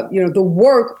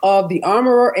work of the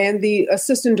armorer and the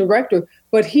assistant director.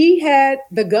 But he had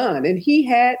the gun, and he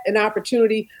had an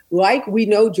opportunity, like we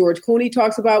know George Clooney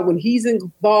talks about when he's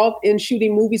involved in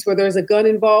shooting movies where there's a gun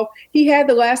involved. He had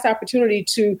the last opportunity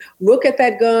to look at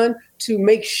that gun, to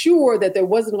make sure that there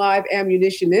wasn't live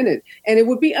ammunition in it. And it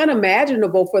would be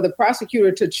unimaginable for the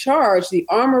prosecutor to charge the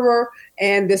armorer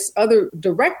and this other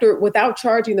director without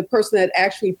charging the person that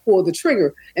actually pulled the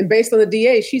trigger. And based on the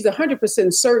DA, she's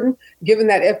 100% certain, given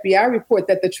that FBI report,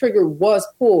 that the trigger was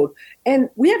pulled. And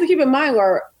we have to keep in mind,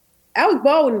 Laura, Alec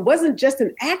Baldwin wasn't just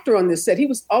an actor on this set. He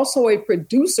was also a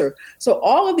producer. So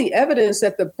all of the evidence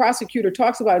that the prosecutor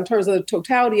talks about in terms of the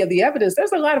totality of the evidence,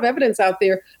 there's a lot of evidence out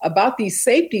there about these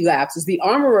safety lapses. The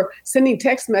armorer sending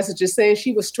text messages saying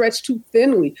she was stretched too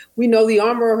thinly. We know the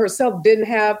armorer herself didn't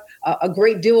have a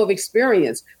great deal of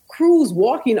experience. Crews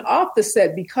walking off the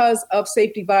set because of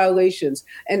safety violations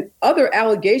and other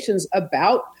allegations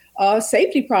about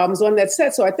safety problems on that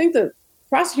set. So I think the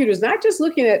prosecutor is not just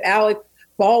looking at Alec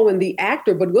Baldwin, the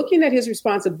actor, but looking at his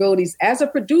responsibilities as a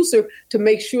producer to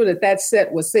make sure that that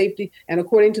set was safety. And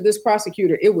according to this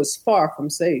prosecutor, it was far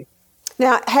from safe.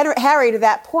 Now, Harry, to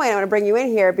that point, I want to bring you in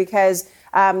here because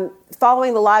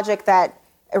following the logic that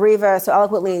Areva so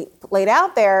eloquently laid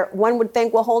out there, one would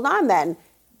think, well, hold on then.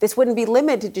 This wouldn't be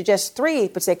limited to just three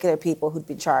particular people who'd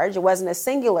be charged. It wasn't a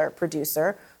singular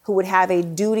producer who would have a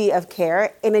duty of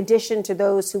care in addition to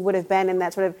those who would have been in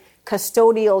that sort of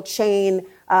custodial chain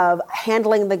of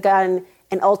handling the gun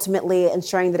and ultimately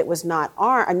ensuring that it was not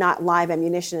live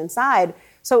ammunition inside.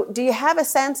 So do you have a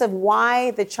sense of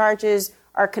why the charges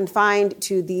are confined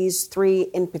to these three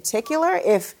in particular,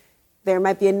 if there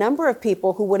might be a number of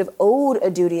people who would have owed a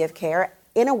duty of care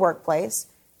in a workplace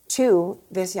to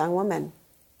this young woman?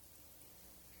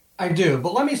 I do,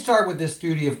 but let me start with this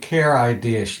duty of care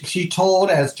idea. She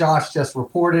told, as Josh just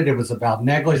reported, it was about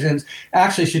negligence.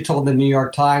 Actually, she told the New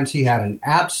York Times he had an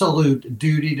absolute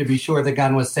duty to be sure the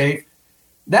gun was safe.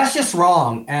 That's just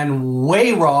wrong, and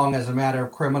way wrong as a matter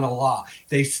of criminal law.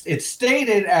 It's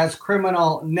stated as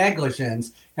criminal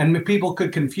negligence, and people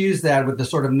could confuse that with the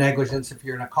sort of negligence if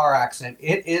you're in a car accident.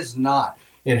 It is not.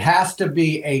 It has to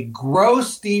be a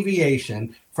gross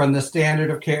deviation from the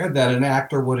standard of care that an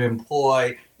actor would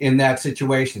employ in that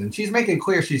situation. And she's making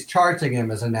clear she's charging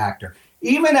him as an actor.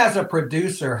 Even as a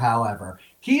producer, however,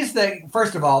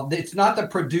 first of all, it's not the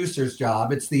producer's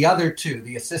job. It's the other two,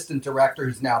 the assistant director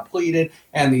who's now pleaded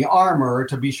and the armorer,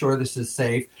 to be sure this is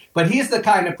safe. But he's the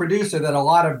kind of producer that a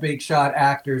lot of big shot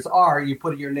actors are. You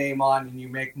put your name on and you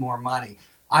make more money.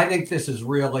 I think this is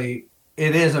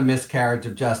it is a miscarriage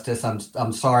of justice,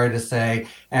 I'm sorry to say,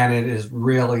 and it is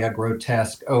really a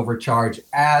grotesque overcharge.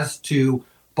 As to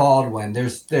Baldwin,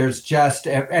 there's just,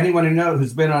 anyone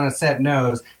who's been on a set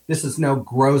knows this is no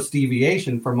gross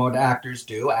deviation from what actors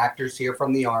do. Actors hear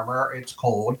from the armorer, it's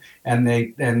cold, and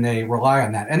they rely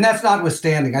on that. And that's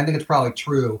notwithstanding, I think it's probably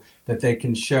true that they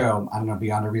can show, I don't know,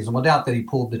 beyond a reasonable doubt that he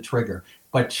pulled the trigger.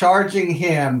 But charging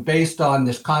him based on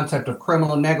this concept of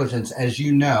criminal negligence, as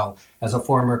you know, as a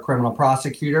former criminal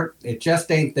prosecutor, it just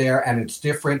ain't there, and it's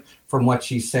different from what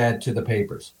she said to the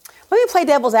papers. Let me play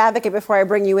devil's advocate before I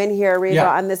bring you in here, Reva,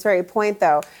 on this very point,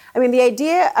 though. I mean, the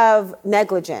idea of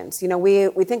negligence,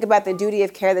 we think about the duty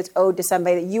of care that's owed to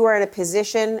somebody, that you are in a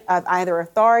position of either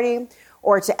authority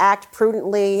or to act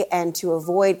prudently and to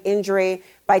avoid injury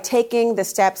by taking the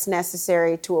steps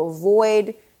necessary to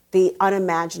avoid the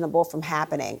unimaginable from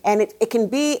happening. And it can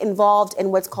be involved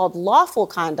in what's called lawful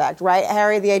conduct, right,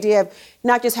 Harry? The idea of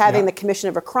not just having the commission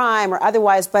of a crime or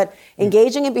otherwise, but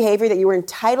engaging in behavior that you were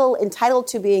entitled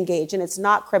to be engaged in. It's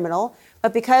not criminal,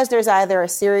 but because there's either a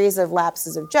series of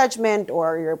lapses of judgment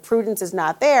or your prudence is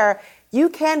not there, you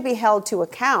can be held to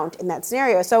account in that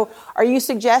scenario. So are you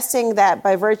suggesting that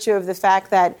by virtue of the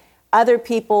fact that other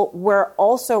people were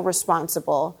also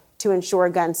responsible to ensure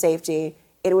gun safety,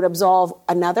 it would absolve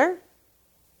another?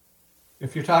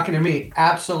 If you're talking to me,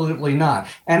 absolutely not.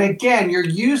 And again, you're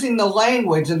using the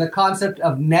language and the concept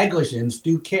of negligence,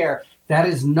 due care. That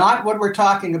is not what we're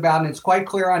talking about, and it's quite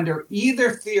clear under either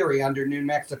theory under New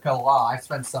Mexico law. I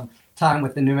spent some time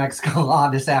with the New Mexico law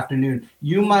this afternoon.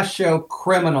 You must show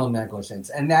criminal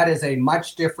negligence, and that is a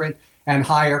much different and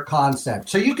higher concept.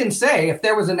 So you can say if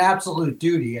there was an absolute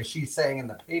duty, as she's saying in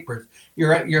the papers,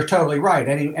 you're totally right.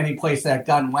 Any place that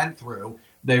gun went through,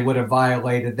 they would have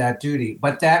violated that duty.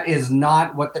 But that is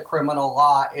not what the criminal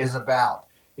law is about.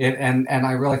 And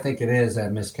I really think it is a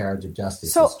miscarriage of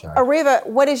justice. So, Areva,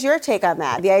 what is your take on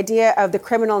that? The idea of the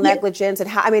criminal negligence and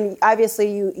how, I mean,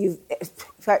 obviously you've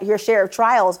got your share of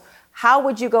trials. How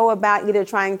would you go about either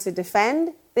trying to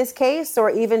defend this case or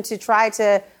even to try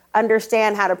to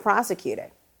understand how to prosecute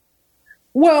it?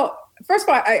 Well, first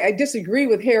of all, I disagree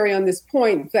with Harry on this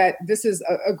point that this is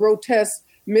a grotesque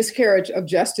miscarriage of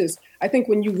justice. I think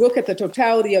when you look at the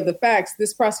totality of the facts,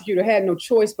 this prosecutor had no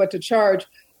choice but to charge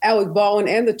Alec Baldwin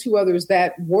and the two others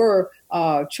that were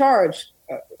charged,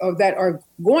 or that are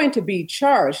going to be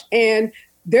charged. And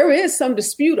there is some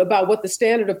dispute about what the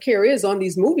standard of care is on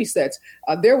these movie sets.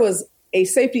 There was a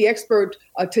safety expert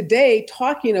today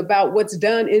talking about what's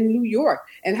done in New York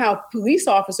and how police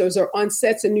officers are on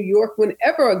sets in New York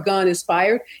whenever a gun is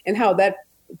fired, and how that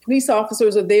police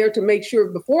officers are there to make sure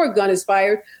before a gun is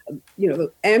fired,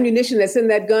 the ammunition that's in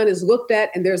that gun is looked at,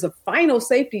 and there's a final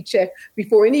safety check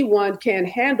before anyone can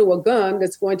handle a gun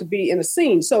that's going to be in a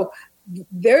scene. So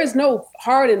there is no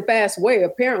hard and fast way,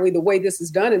 apparently, the way this is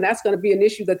done. And that's going to be an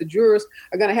issue that the jurors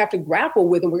are going to have to grapple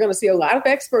with. And we're going to see a lot of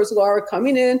experts, Laura,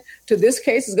 coming in to this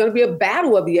case. Is going to be a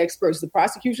battle of the experts. The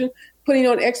prosecution putting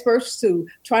on experts to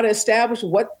try to establish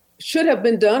what should have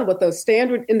been done, what the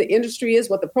standard in the industry is,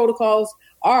 what the protocols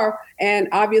are. And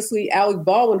obviously, Alec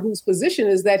Baldwin, whose position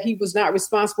is that he was not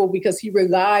responsible because he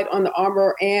relied on the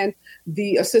armorer and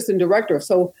the assistant director.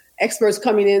 So experts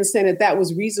coming in saying that that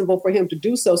was reasonable for him to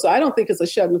do so. So I don't think it's a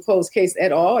shut and close case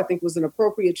at all. I think it was an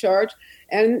appropriate charge,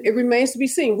 and it remains to be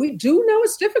seen. We do know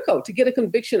it's difficult to get a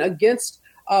conviction against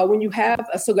when you have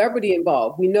a celebrity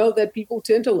involved. We know that people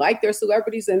tend to like their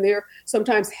celebrities, and they're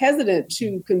sometimes hesitant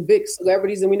to convict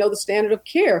celebrities. And we know the standard of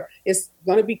care is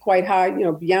going to be quite high,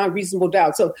 beyond reasonable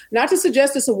doubt. So not to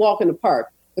suggest it's a walk in the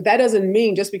park, but that doesn't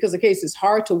mean just because a case is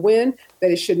hard to win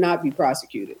that it should not be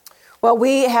prosecuted. Well,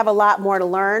 we have a lot more to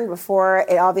learn before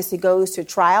it obviously goes to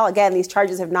trial. Again, these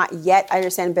charges have not yet, I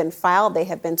understand, been filed. They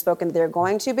have been spoken that they're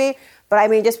going to be. But I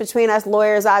mean, just between us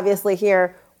lawyers, obviously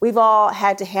here, we've all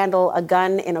had to handle a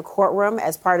gun in a courtroom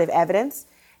as part of evidence.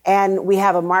 And we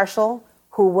have a marshal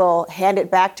who will hand it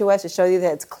back to us to show you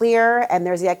that it's clear. And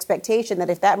there's the expectation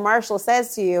that if that marshal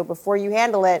says to you before you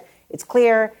handle it, it's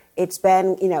clear, it's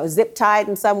been, zip tied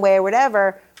in some way or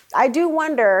whatever. I do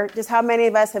wonder just how many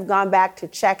of us have gone back to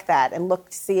check that and look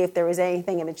to see if there was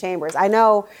anything in the chambers. I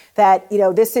know that,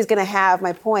 this is going to have,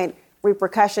 my point,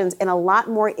 repercussions in a lot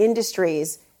more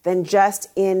industries than just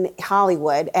in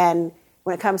Hollywood. And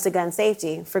when it comes to gun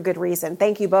safety, for good reason.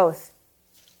 Thank you both.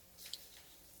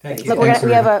 Thank you. Look,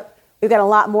 we've got a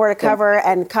lot more to cover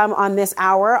and come on this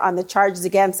hour on the charges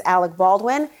against Alec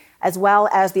Baldwin, as well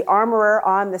as the armorer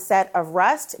on the set of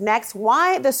Rust. Next,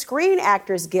 why the Screen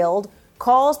Actors Guild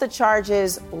calls the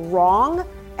charges wrong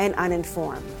and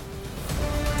uninformed.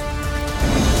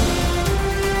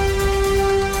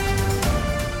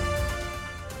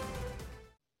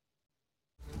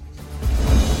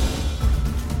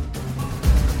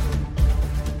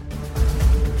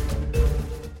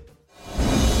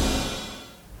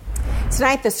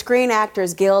 Tonight, the Screen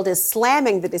Actors Guild is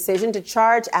slamming the decision to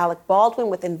charge Alec Baldwin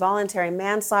with involuntary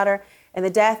manslaughter in the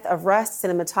death of Rust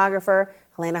cinematographer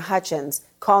Helena Hutchins,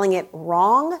 calling it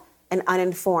wrong and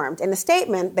uninformed. In a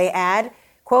statement, they add,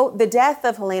 Quote, the death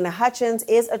of Halyna Hutchins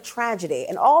is a tragedy,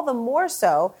 and all the more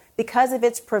so because of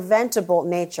its preventable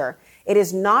nature. It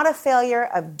is not a failure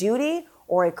of duty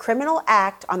or a criminal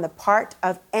act on the part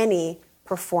of any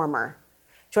performer.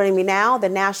 Joining me now, the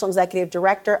National Executive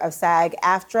Director of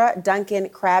SAG-AFTRA, Duncan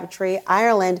Crabtree,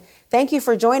 Ireland. Thank you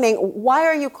for joining. Why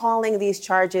are you calling these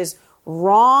charges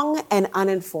wrong and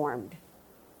uninformed?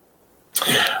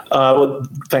 Well,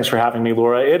 thanks for having me,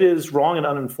 Laura. It is wrong and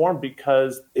uninformed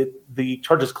because the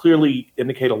charges clearly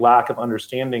indicate a lack of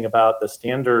understanding about the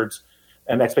standards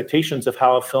and expectations of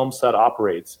how a film set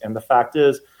operates. And the fact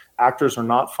is, actors are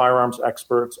not firearms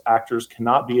experts. Actors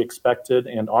cannot be expected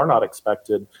and are not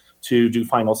expected to do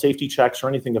final safety checks or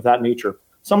anything of that nature.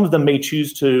 Some of them may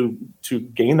choose to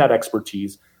gain that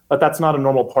expertise, but that's not a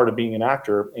normal part of being an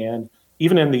actor. And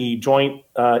even in the joint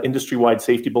industry-wide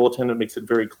safety bulletin, it makes it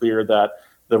very clear that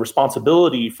the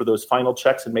responsibility for those final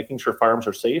checks and making sure firearms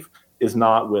are safe is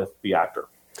not with the actor.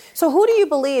 So who do you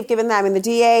believe, given that? I mean, the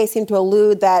DA seemed to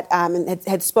allude that and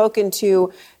had spoken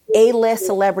to A-list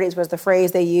celebrities was the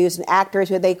phrase they used, and actors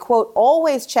who they, quote,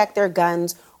 always check their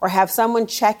guns or have someone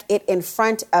check it in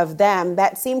front of them.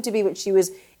 That seemed to be what she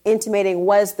was intimating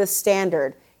was the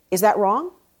standard. Is that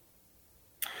wrong?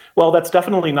 Well, that's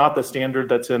definitely not the standard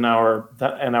that's in our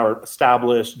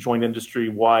established joint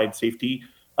industry-wide safety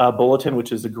bulletin,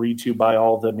 which is agreed to by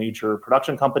all the major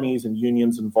production companies and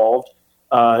unions involved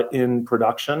in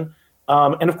production.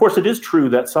 And of course, it is true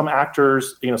that some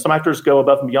actors go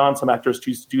above and beyond. Some actors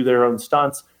choose to do their own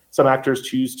stunts. Some actors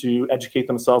choose to educate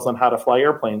themselves on how to fly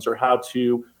airplanes or how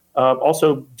to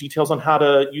also details on how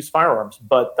to use firearms.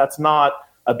 But that's not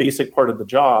a basic part of the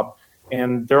job.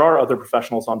 And there are other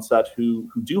professionals on set who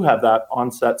do have that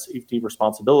on-set safety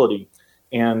responsibility.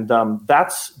 And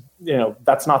that's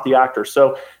not the actor.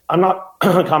 So I'm not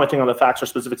commenting on the facts or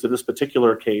specifics of this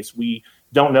particular case. We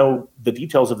don't know the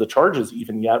details of the charges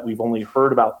even yet. We've only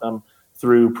heard about them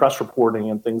through press reporting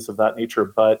and things of that nature.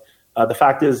 But the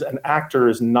fact is, an actor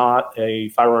is not a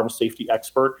firearms safety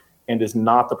expert and is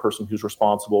not the person who's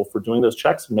responsible for doing those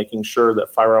checks and making sure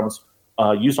that firearms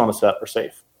used on a set are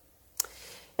safe.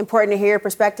 Important to hear your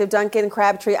perspective, Duncan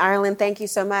Crabtree, Ireland. Thank you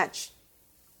so much.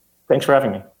 Thanks for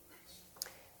having me.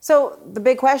 So the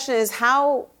big question is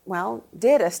how,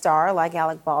 did a star like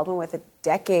Alec Baldwin with a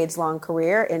decades-long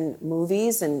career in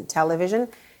movies and television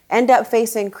end up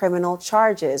facing criminal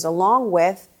charges along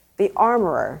with the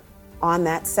armorer on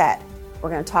that set? We're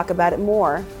going to talk about it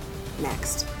more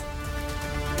next.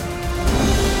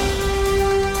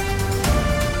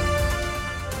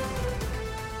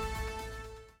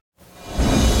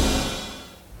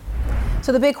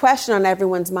 So the big question on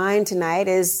everyone's mind tonight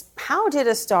is how did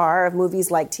a star of movies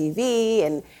like TV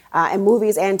and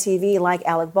movies and TV like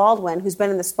Alec Baldwin, who's been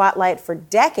in the spotlight for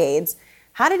decades,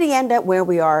 how did he end up where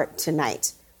we are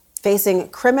tonight, facing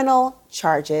criminal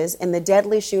charges in the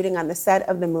deadly shooting on the set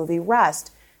of the movie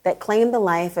Rust that claimed the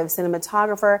life of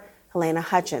cinematographer Halyna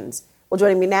Hutchins? Well,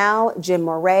 joining me now, Jim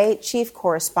Moret, chief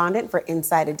correspondent for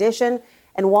Inside Edition,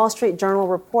 and Wall Street Journal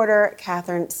reporter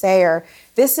Catherine Sayer.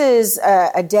 This is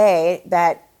a day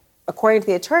that, according to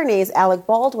the attorneys, Alec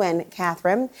Baldwin,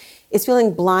 Catherine, is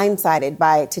feeling blindsided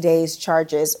by today's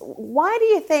charges. Why do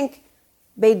you think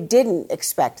they didn't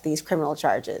expect these criminal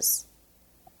charges?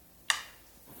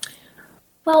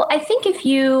 Well, I think if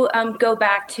you go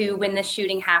back to when this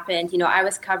shooting happened, I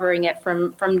was covering it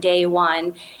from day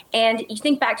one. And you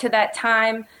think back to that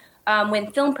time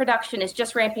when film production is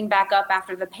just ramping back up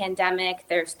after the pandemic,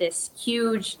 there's this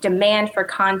huge demand for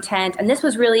content. And this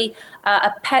was really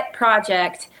a pet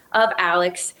project of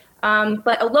Alec's,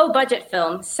 but a low budget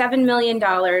film, $7 million.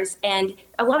 And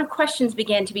a lot of questions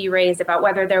began to be raised about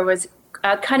whether there was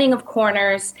cutting of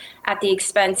corners at the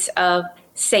expense of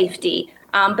safety.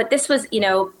 But this was,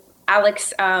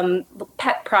 Alec's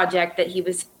pet project that he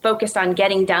was focused on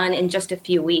getting done in just a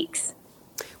few weeks.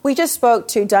 We just spoke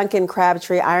to Duncan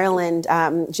Crabtree, Ireland,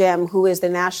 Jim, who is the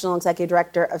National Executive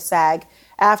Director of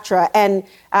SAG-AFTRA. And,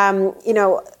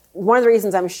 one of the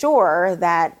reasons I'm sure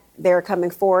that they're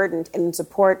coming forward in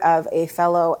support of a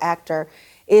fellow actor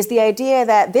is the idea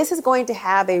that this is going to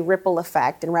have a ripple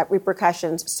effect and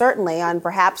repercussions, certainly on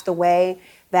perhaps the way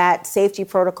that safety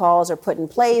protocols are put in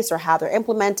place or how they're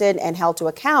implemented and held to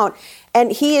account.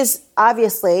 And he is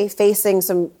obviously facing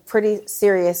some pretty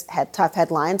serious, tough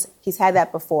headlines. He's had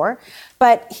that before.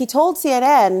 But he told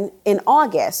CNN in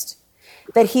August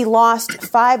that he lost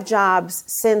 5 jobs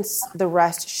since the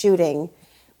Rust shooting.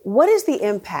 What is the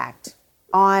impact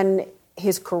on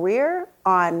his career,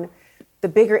 on the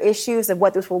bigger issues of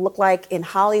what this will look like in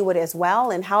Hollywood as well,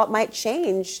 and how it might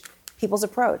change people's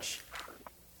approach?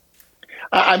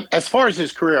 As far as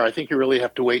his career, I think you really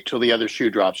have to wait till the other shoe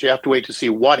drops. You have to wait to see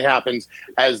what happens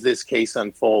as this case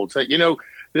unfolds.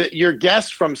 Your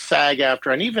guests from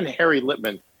SAG-AFTRA and even Harry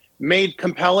Littman made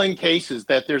compelling cases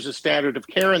that there's a standard of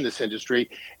care in this industry,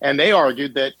 and they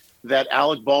argued that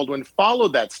Alec Baldwin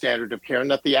followed that standard of care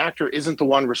and that the actor isn't the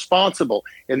one responsible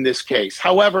in this case.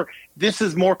 However, this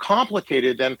is more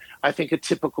complicated than, I think, a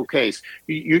typical case.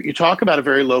 You talk about a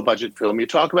very low-budget film. You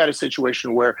talk about a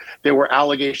situation where there were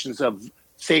allegations of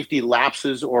safety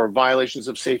lapses or violations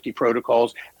of safety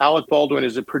protocols. Alec Baldwin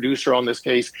is a producer on this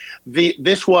case.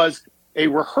 This was a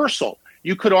rehearsal.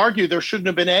 You could argue there shouldn't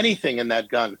have been anything in that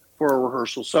gun for a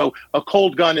rehearsal. So a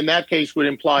cold gun in that case would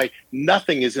imply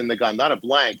nothing is in the gun, not a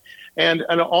blank. And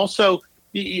also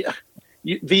the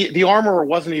armorer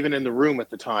wasn't even in the room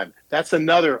at the time. That's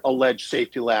another alleged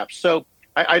safety lapse. So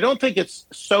I don't think it's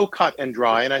so cut and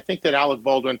dry. And I think that Alec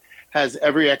Baldwin has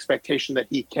every expectation that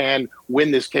he can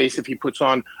win this case if he puts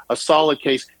on a solid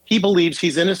case. He believes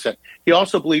he's innocent. He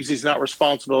also believes he's not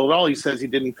responsible at all. He says he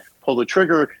didn't pull the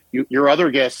trigger. Your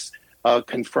other guests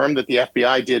confirmed that the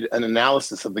FBI did an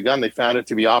analysis of the gun. They found it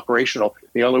to be operational.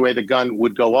 The only way the gun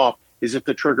would go off is if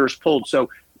the trigger is pulled. So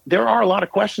there are a lot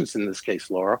of questions in this case,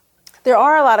 Laura. There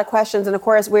are a lot of questions, and of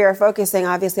course, we are focusing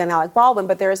obviously on Alec Baldwin,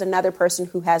 but there is another person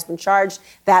who has been charged,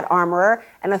 that armorer,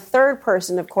 and a third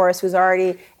person, of course, who's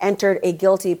already entered a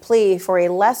guilty plea for a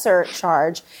lesser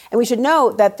charge. And we should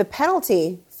note that the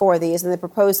penalty for these and the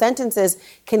proposed sentences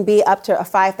can be up to a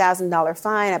 $5,000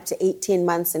 fine, up to 18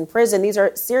 months in prison. These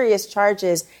are serious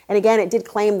charges. And again, it did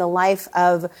claim the life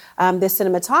of this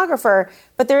cinematographer.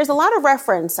 But there is a lot of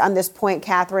reference on this point,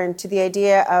 Catherine, to the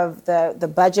idea of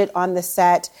the budget on the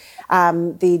set.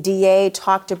 The DA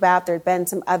talked about there had been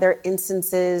some other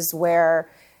instances where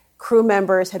crew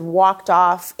members had walked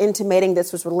off, intimating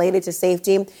this was related to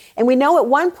safety. And we know at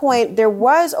one point there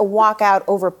was a walkout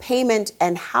over payment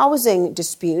and housing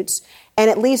disputes, and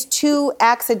at least 2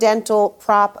 accidental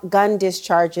prop gun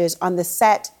discharges on the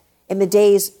set in the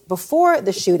days before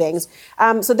the shootings.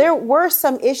 So there were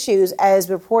some issues, as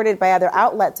reported by other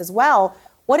outlets as well.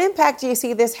 What impact do you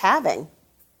see this having?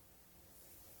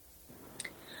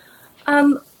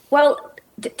 Well,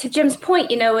 to Jim's point,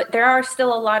 there are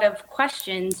still a lot of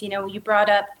questions. You brought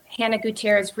up Hannah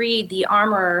Gutierrez-Reed, the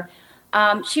armorer.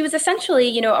 She was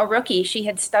essentially, a rookie. She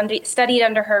had studied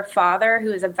under her father,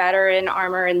 who is a veteran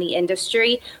armorer in the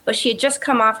industry, but she had just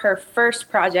come off her first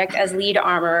project as lead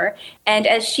armorer. And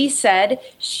as she said,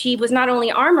 she was not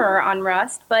only armorer on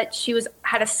Rust, but she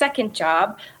had a second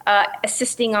job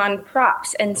assisting on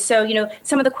props. And so,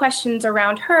 some of the questions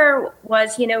around her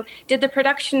was, did the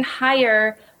production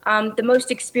hire the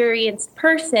most experienced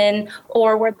person,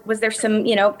 or was there some,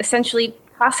 essentially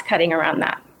cost cutting around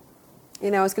that?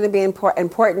 It's going to be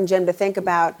important, Jim, to think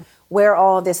about where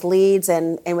all of this leads.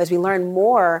 And as we learn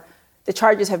more, the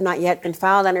charges have not yet been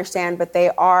filed, I understand, but they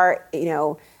are,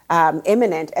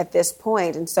 imminent at this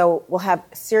point. And so we'll have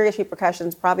serious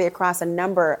repercussions probably across a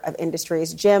number of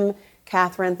industries. Jim,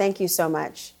 Catherine, thank you so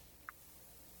much.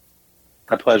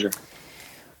 My pleasure.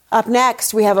 Up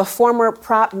next, we have a former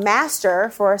prop master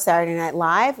for Saturday Night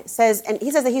Live. He says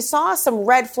that he saw some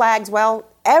red flags,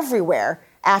 everywhere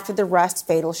after the Rust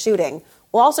fatal shooting.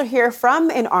 We'll also hear from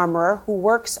an armorer who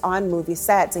works on movie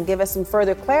sets and give us some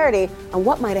further clarity on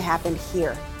what might have happened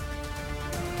here.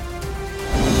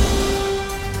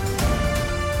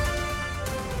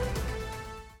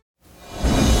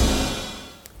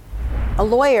 A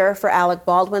lawyer for Alec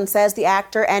Baldwin says the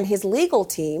actor and his legal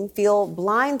team feel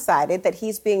blindsided that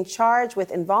he's being charged with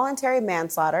involuntary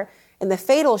manslaughter in the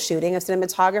fatal shooting of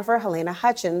cinematographer Helena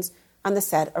Hutchins on the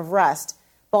set of Rust.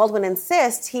 Baldwin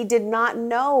insists he did not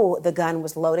know the gun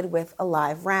was loaded with a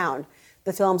live round.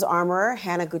 The film's armorer,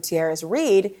 Hannah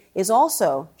Gutierrez-Reed, is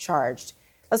also charged.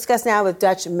 Let's discuss now with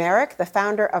Dutch Merrick, the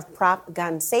founder of Prop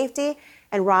Gun Safety,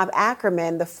 and Rob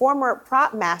Ackerman, the former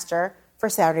prop master for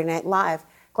Saturday Night Live.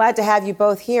 Glad to have you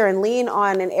both here and lean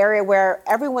on an area where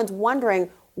everyone's wondering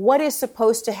what is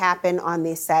supposed to happen on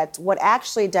these sets, what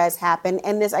actually does happen,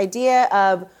 and this idea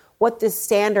of what the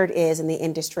standard is in the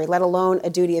industry, let alone a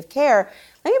duty of care.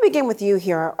 Let me begin with you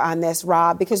here on this,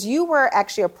 Rob, because you were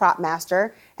actually a prop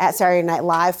master at Saturday Night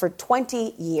Live for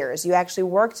 20 years. You actually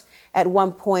worked at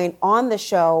one point on the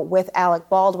show with Alec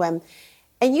Baldwin.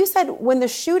 And you said when the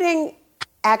shooting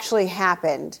actually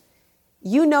happened,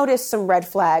 you noticed some red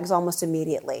flags almost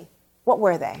immediately. What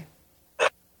were they?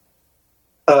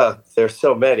 There's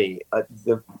so many.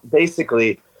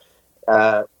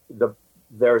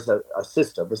 There's a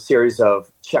system, a series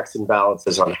of checks and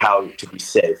balances on how to be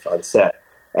safe on set.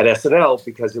 At SNL,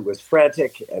 because it was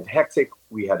frantic and hectic,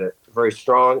 we had a very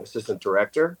strong assistant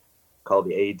director called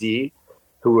the AD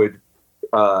who would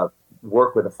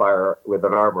work with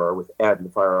an armorer and the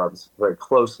firearms very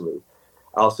closely.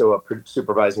 Also a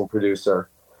supervising producer.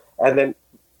 And then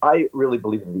I really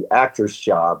believe that the actor's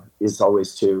job is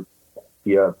always to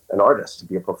be an artist, to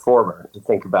be a performer, to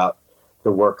think about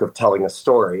the work of telling a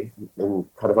story in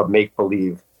kind of a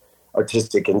make-believe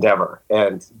artistic endeavor.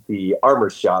 And the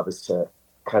armor's job is to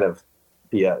kind of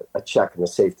be a check and a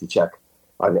safety check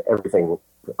on everything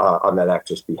on that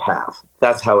actor's behalf.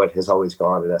 That's how it has always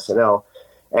gone at SNL.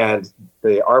 And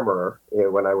the armorer,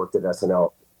 when I worked at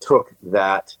SNL, took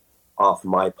that off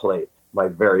my plate, my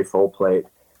very full plate.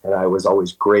 And I was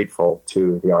always grateful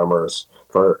to the armorers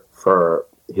for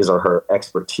his or her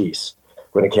expertise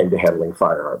when it came to handling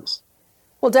firearms.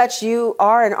 Well, Dutch, you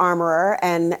are an armorer,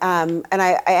 and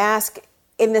I ask,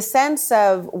 in the sense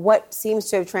of what seems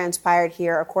to have transpired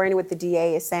here, according to what the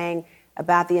DA is saying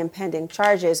about the impending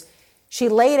charges, she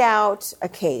laid out a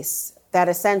case that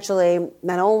essentially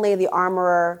not only the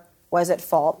armorer was at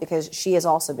fault because she has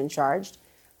also been charged,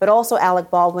 but also Alec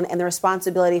Baldwin and the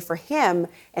responsibility for him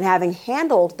in having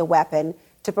handled the weapon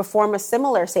to perform a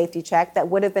similar safety check that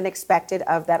would have been expected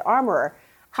of that armorer.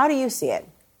 How do you see it?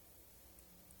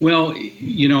 Well,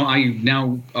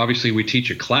 obviously we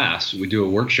teach a class, we do a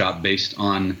workshop based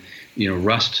on,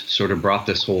 Rust sort of brought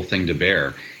this whole thing to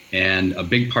bear. And a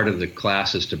big part of the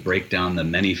class is to break down the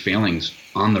many failings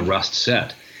on the Rust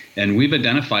set. And we've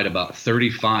identified about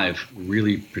 35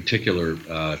 really particular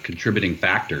contributing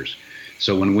factors.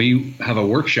 So when we have a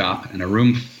workshop and a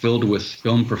room filled with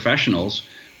film professionals,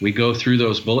 we go through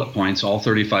those bullet points, all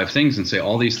 35 things, and say,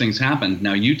 all these things happened.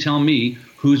 Now you tell me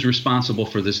who's responsible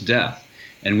for this death.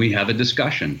 And we have a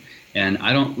discussion. And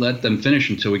I don't let them finish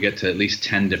until we get to at least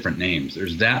 10 different names.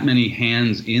 There's that many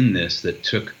hands in this that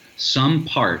took some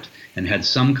part and had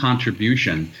some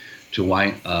contribution to why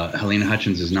Helena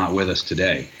Hutchins is not with us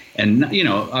today. And,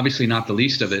 obviously not the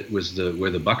least of it was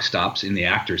where the buck stops in the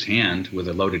actor's hand with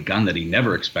a loaded gun that he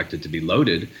never expected to be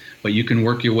loaded. But you can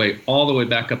work your way all the way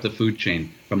back up the food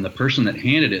chain from the person that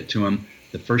handed it to him,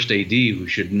 the first AD, who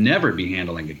should never be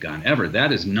handling a gun, ever.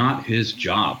 That is not his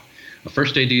job. A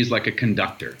first AD is like a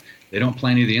conductor. They don't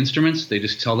play any of the instruments. They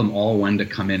just tell them all when to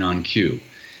come in on cue.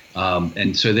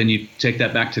 And so then you take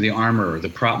that back to the armorer, the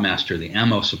prop master, the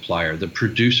ammo supplier, the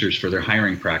producers for their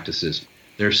hiring practices.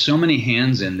 There's so many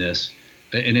hands in this,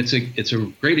 and it's a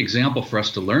great example for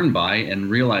us to learn by and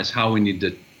realize how we need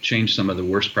to change some of the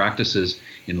worst practices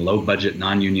in low-budget,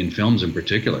 non-union films in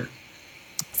particular.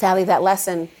 Sally, that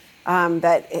lesson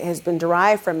that has been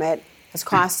derived from it has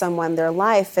cost someone their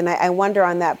life. And I wonder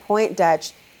on that point,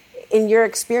 Dutch, in your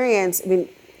experience,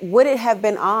 would it have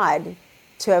been odd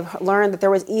to have learned that there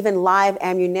was even live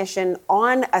ammunition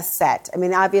on a set?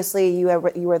 Obviously, you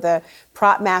were the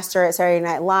prop master at Saturday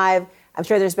Night Live. I'm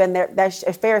sure there's been there's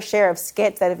a fair share of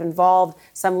skits that have involved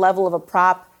some level of a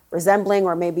prop resembling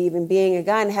or maybe even being a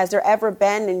gun. Has there ever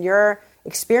been, in your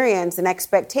experience, an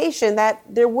expectation that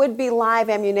there would be live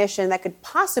ammunition that could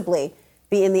possibly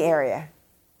be in the area?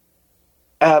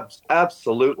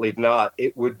 Absolutely not.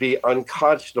 It would be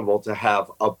unconscionable to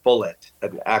have a bullet,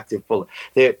 an active bullet.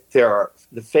 There are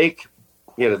the fake,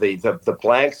 the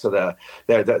blanks, or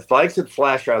the blanks and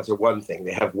flash rounds are one thing.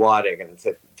 They have wadding, and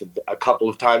a couple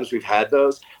of times we've had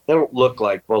those. They don't look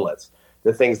like bullets.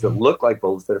 The things that look like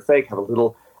bullets that are fake have a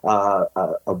little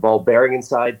a ball bearing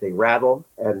inside. They rattle,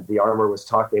 and the armor was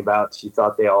talking about, she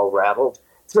thought they all rattled.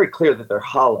 It's very clear that they're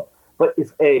hollow. But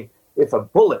if a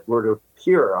bullet were to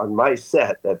appear on my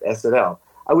set at SNL,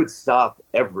 I would stop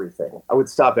everything. I would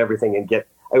stop everything and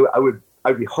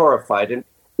I'd be horrified. And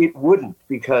it wouldn't,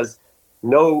 because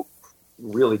no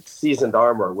really seasoned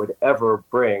armor would ever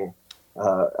bring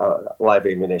live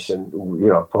ammunition,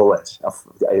 bullets,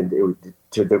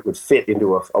 that would fit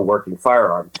into a working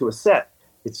firearm to a set.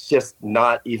 It's just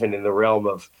not even in the realm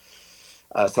of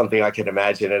something I can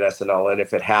imagine at SNL. And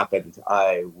if it happened,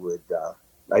 I would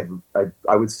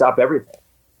stop everything.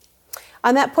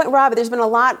 On that point, Rob, there's been a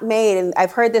lot made, and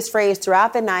I've heard this phrase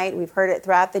throughout the night. We've heard it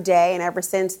throughout the day and ever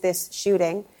since this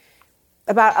shooting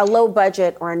about a low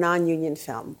budget or a non-union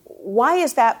film. Why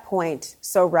is that point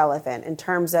so relevant in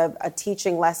terms of a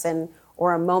teaching lesson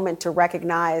or a moment to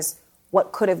recognize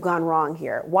what could have gone wrong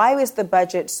here? Why is the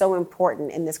budget so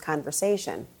important in this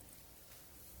conversation?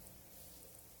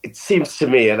 It seems to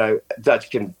me, and Dutch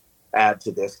can add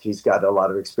to this, he's got a lot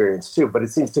of experience too, but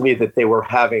it seems to me that they were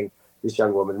having this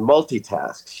young woman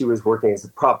multitask. She was working as a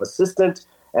prop assistant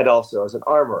and also as an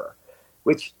armorer,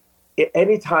 which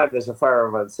anytime there's a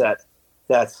firearm on set,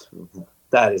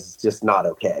 that is just not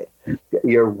okay.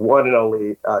 Your one and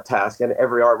only task, and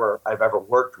every armorer I've ever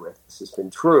worked with, this has been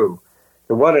true,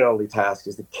 the one and only task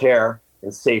is the care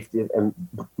and safety and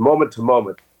moment to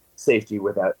moment safety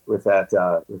with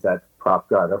that prop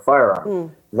gun or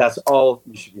firearm. That's all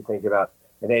you should be thinking about.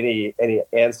 And any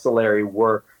ancillary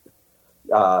work,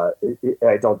 I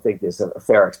don't think is a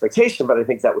fair expectation, but I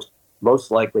think that was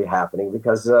most likely happening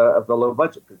because of the low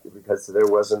budget, because there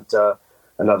wasn't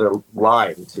another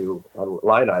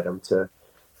line item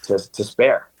to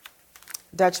spare.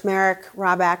 Dutch Merrick,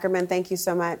 Rob Ackerman, thank you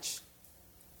so much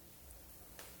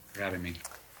for having me.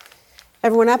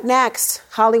 Everyone, up next,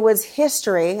 Hollywood's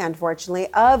history, unfortunately,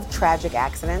 of tragic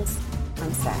accidents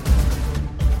on set.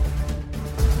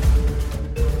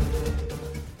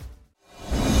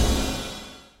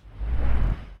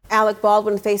 Alec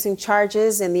Baldwin facing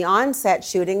charges in the on-set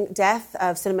shooting death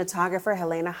of cinematographer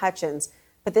Helena Hutchins.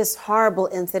 But this horrible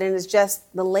incident is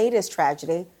just the latest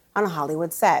tragedy on a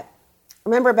Hollywood set.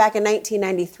 Remember, back in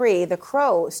 1993, The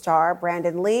Crow star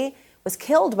Brandon Lee was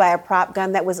killed by a prop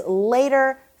gun that was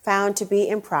later found to be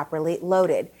improperly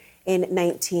loaded. In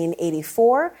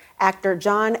 1984, actor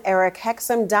John Eric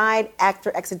Hexum died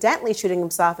after accidentally shooting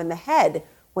himself in the head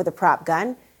with a prop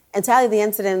gun. And sadly, the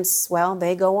incidents, well,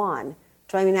 they go on.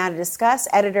 Joining me now to discuss,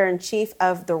 editor-in-chief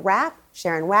of The Wrap,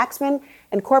 Sharon Waxman,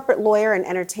 and corporate lawyer and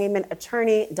entertainment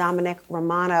attorney, Dominic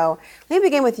Romano. Let me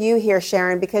begin with you here,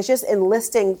 Sharon, because just in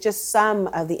listing just some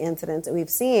of the incidents that we've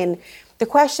seen, the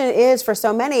question is for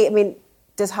so many, I mean,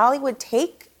 does Hollywood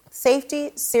take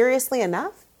safety seriously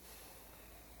enough?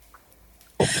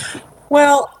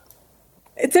 Well,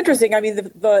 it's interesting. I mean,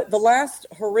 the last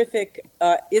horrific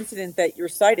incident that you're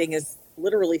citing is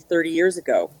literally 30 years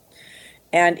ago.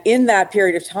 And in that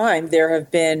period of time, there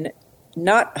have been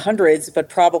not hundreds, but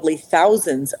probably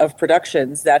thousands of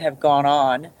productions that have gone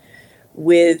on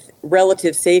with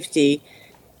relative safety.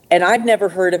 And I've never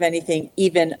heard of anything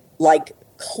even like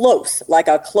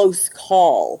a close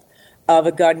call of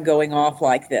a gun going off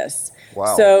like this.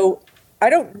 Wow. So I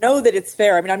don't know that it's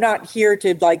fair. I mean, I'm not here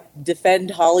to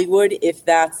defend Hollywood if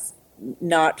that's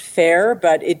not fair,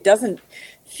 but it doesn't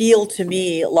feel to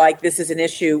me like this is an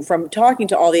issue from talking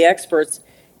to all the experts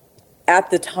at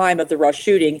the time of the Rush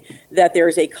shooting that there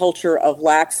is a culture of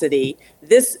laxity.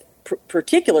 This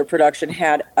particular production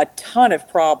had a ton of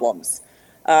problems.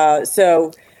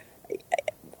 So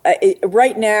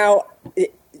right now,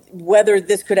 whether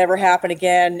this could ever happen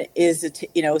again is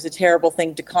a terrible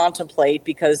thing to contemplate,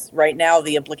 because right now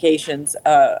the implications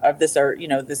of this are,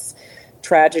 this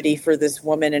tragedy for this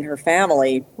woman and her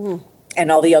family and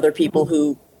all the other people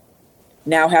who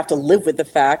now have to live with the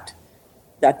fact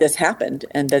that this happened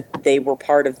and that they were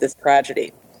part of this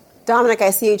tragedy. Dominic,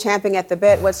 I see you champing at the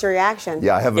bit. What's your reaction?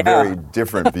 Yeah, I have a very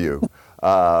different view.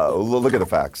 Look at the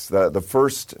facts. The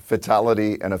first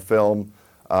fatality in a film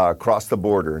crossed the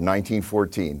border in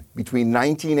 1914. Between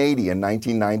 1980 and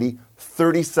 1990,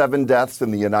 37 deaths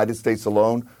in the United States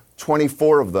alone,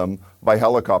 24 of them by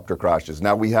helicopter crashes.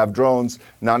 Now, we have drones,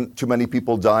 not too many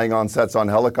people dying on sets on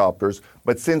helicopters,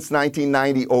 but since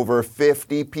 1990, over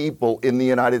 50 people in the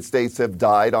United States have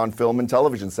died on film and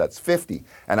television sets, 50,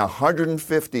 and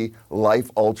 150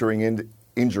 life-altering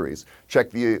injuries. Check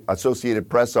the Associated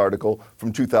Press article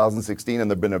from 2016,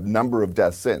 and there have been a number of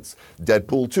deaths since.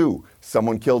 Deadpool 2,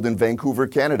 someone killed in Vancouver,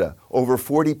 Canada. Over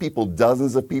 40 people,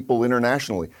 dozens of people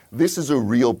internationally. This is a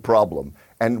real problem.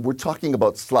 And we're talking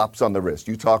about slaps on the wrist.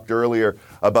 You talked earlier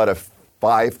about a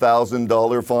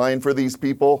 $5,000 fine for these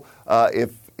people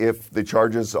if the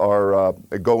charges are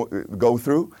go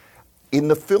through. In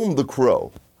the film The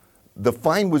Crow, the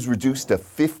fine was reduced to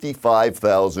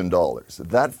 $55,000.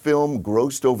 That film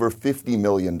grossed over $50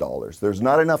 million. There's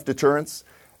not enough deterrence,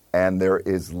 and there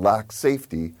is lax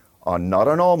safety not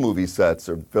on all movie sets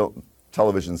or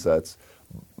television sets,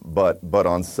 but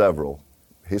on several.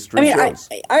 History shows.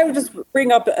 I would just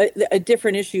bring up a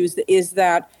different issue is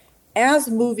that as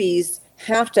movies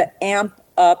have to amp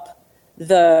up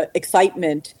the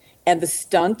excitement and the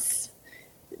stunts,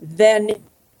 then,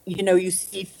 you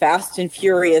see Fast and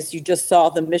Furious. You just saw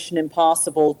the Mission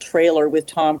Impossible trailer with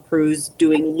Tom Cruise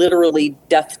doing literally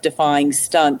death-defying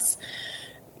stunts.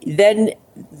 Then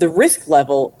the risk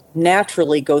level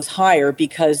naturally goes higher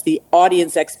because the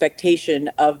audience expectation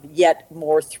of yet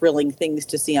more thrilling things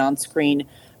to see on screen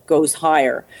goes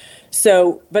higher.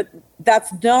 So, but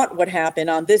that's not what happened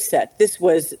on this set. This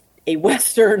was a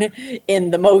Western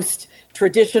in the most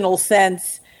traditional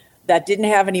sense that didn't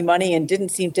have any money and didn't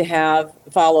seem to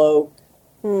follow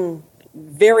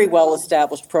very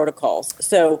well-established protocols.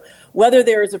 So whether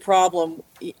there is a problem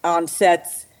on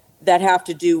sets that have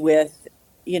to do with,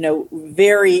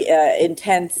 very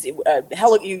intense,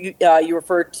 you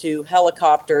referred to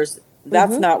helicopters.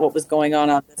 That's not what was going on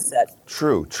this set.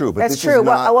 True. But that's this true. Is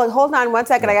not... Well, hold on one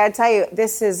second. I got to tell you,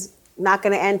 this is not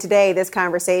going to end today, this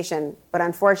conversation, but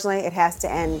unfortunately it has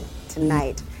to end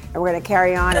tonight. And we're going to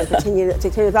carry on and continue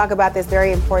to talk about this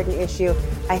very important issue.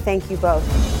 I thank you both.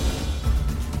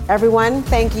 Everyone,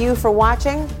 thank you for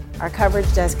watching. Our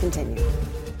coverage does continue.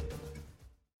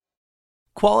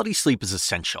 Quality sleep is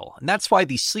essential, and that's why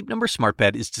the Sleep Number Smart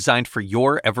Bed is designed for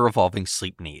your ever-evolving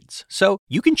sleep needs. So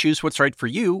you can choose what's right for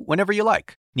you whenever you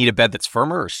like. Need a bed that's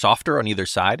firmer or softer on either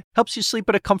side? Helps you sleep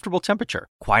at a comfortable temperature.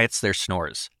 Quiets their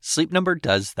snores. Sleep Number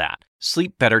does that.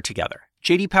 Sleep better together.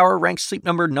 J.D. Power ranks Sleep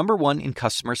Number #1 in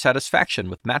customer satisfaction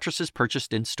with mattresses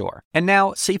purchased in-store. And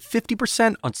now, save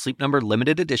 50% on Sleep Number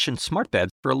Limited Edition Smart Beds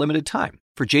for a limited time.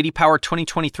 For J.D. Power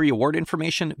 2023 award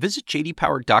information, visit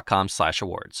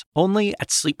jdpower.com/awards. Only at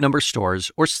Sleep Number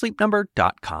stores or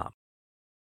sleepnumber.com.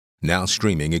 Now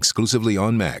streaming exclusively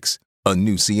on Max, a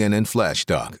new CNN flash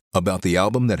doc about the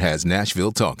album that has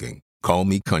Nashville talking, Call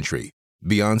Me Country.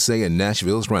 Beyonce and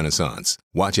Nashville's Renaissance.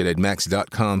 Watch it at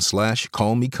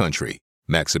max.com/callmecountry.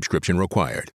 Max subscription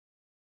required.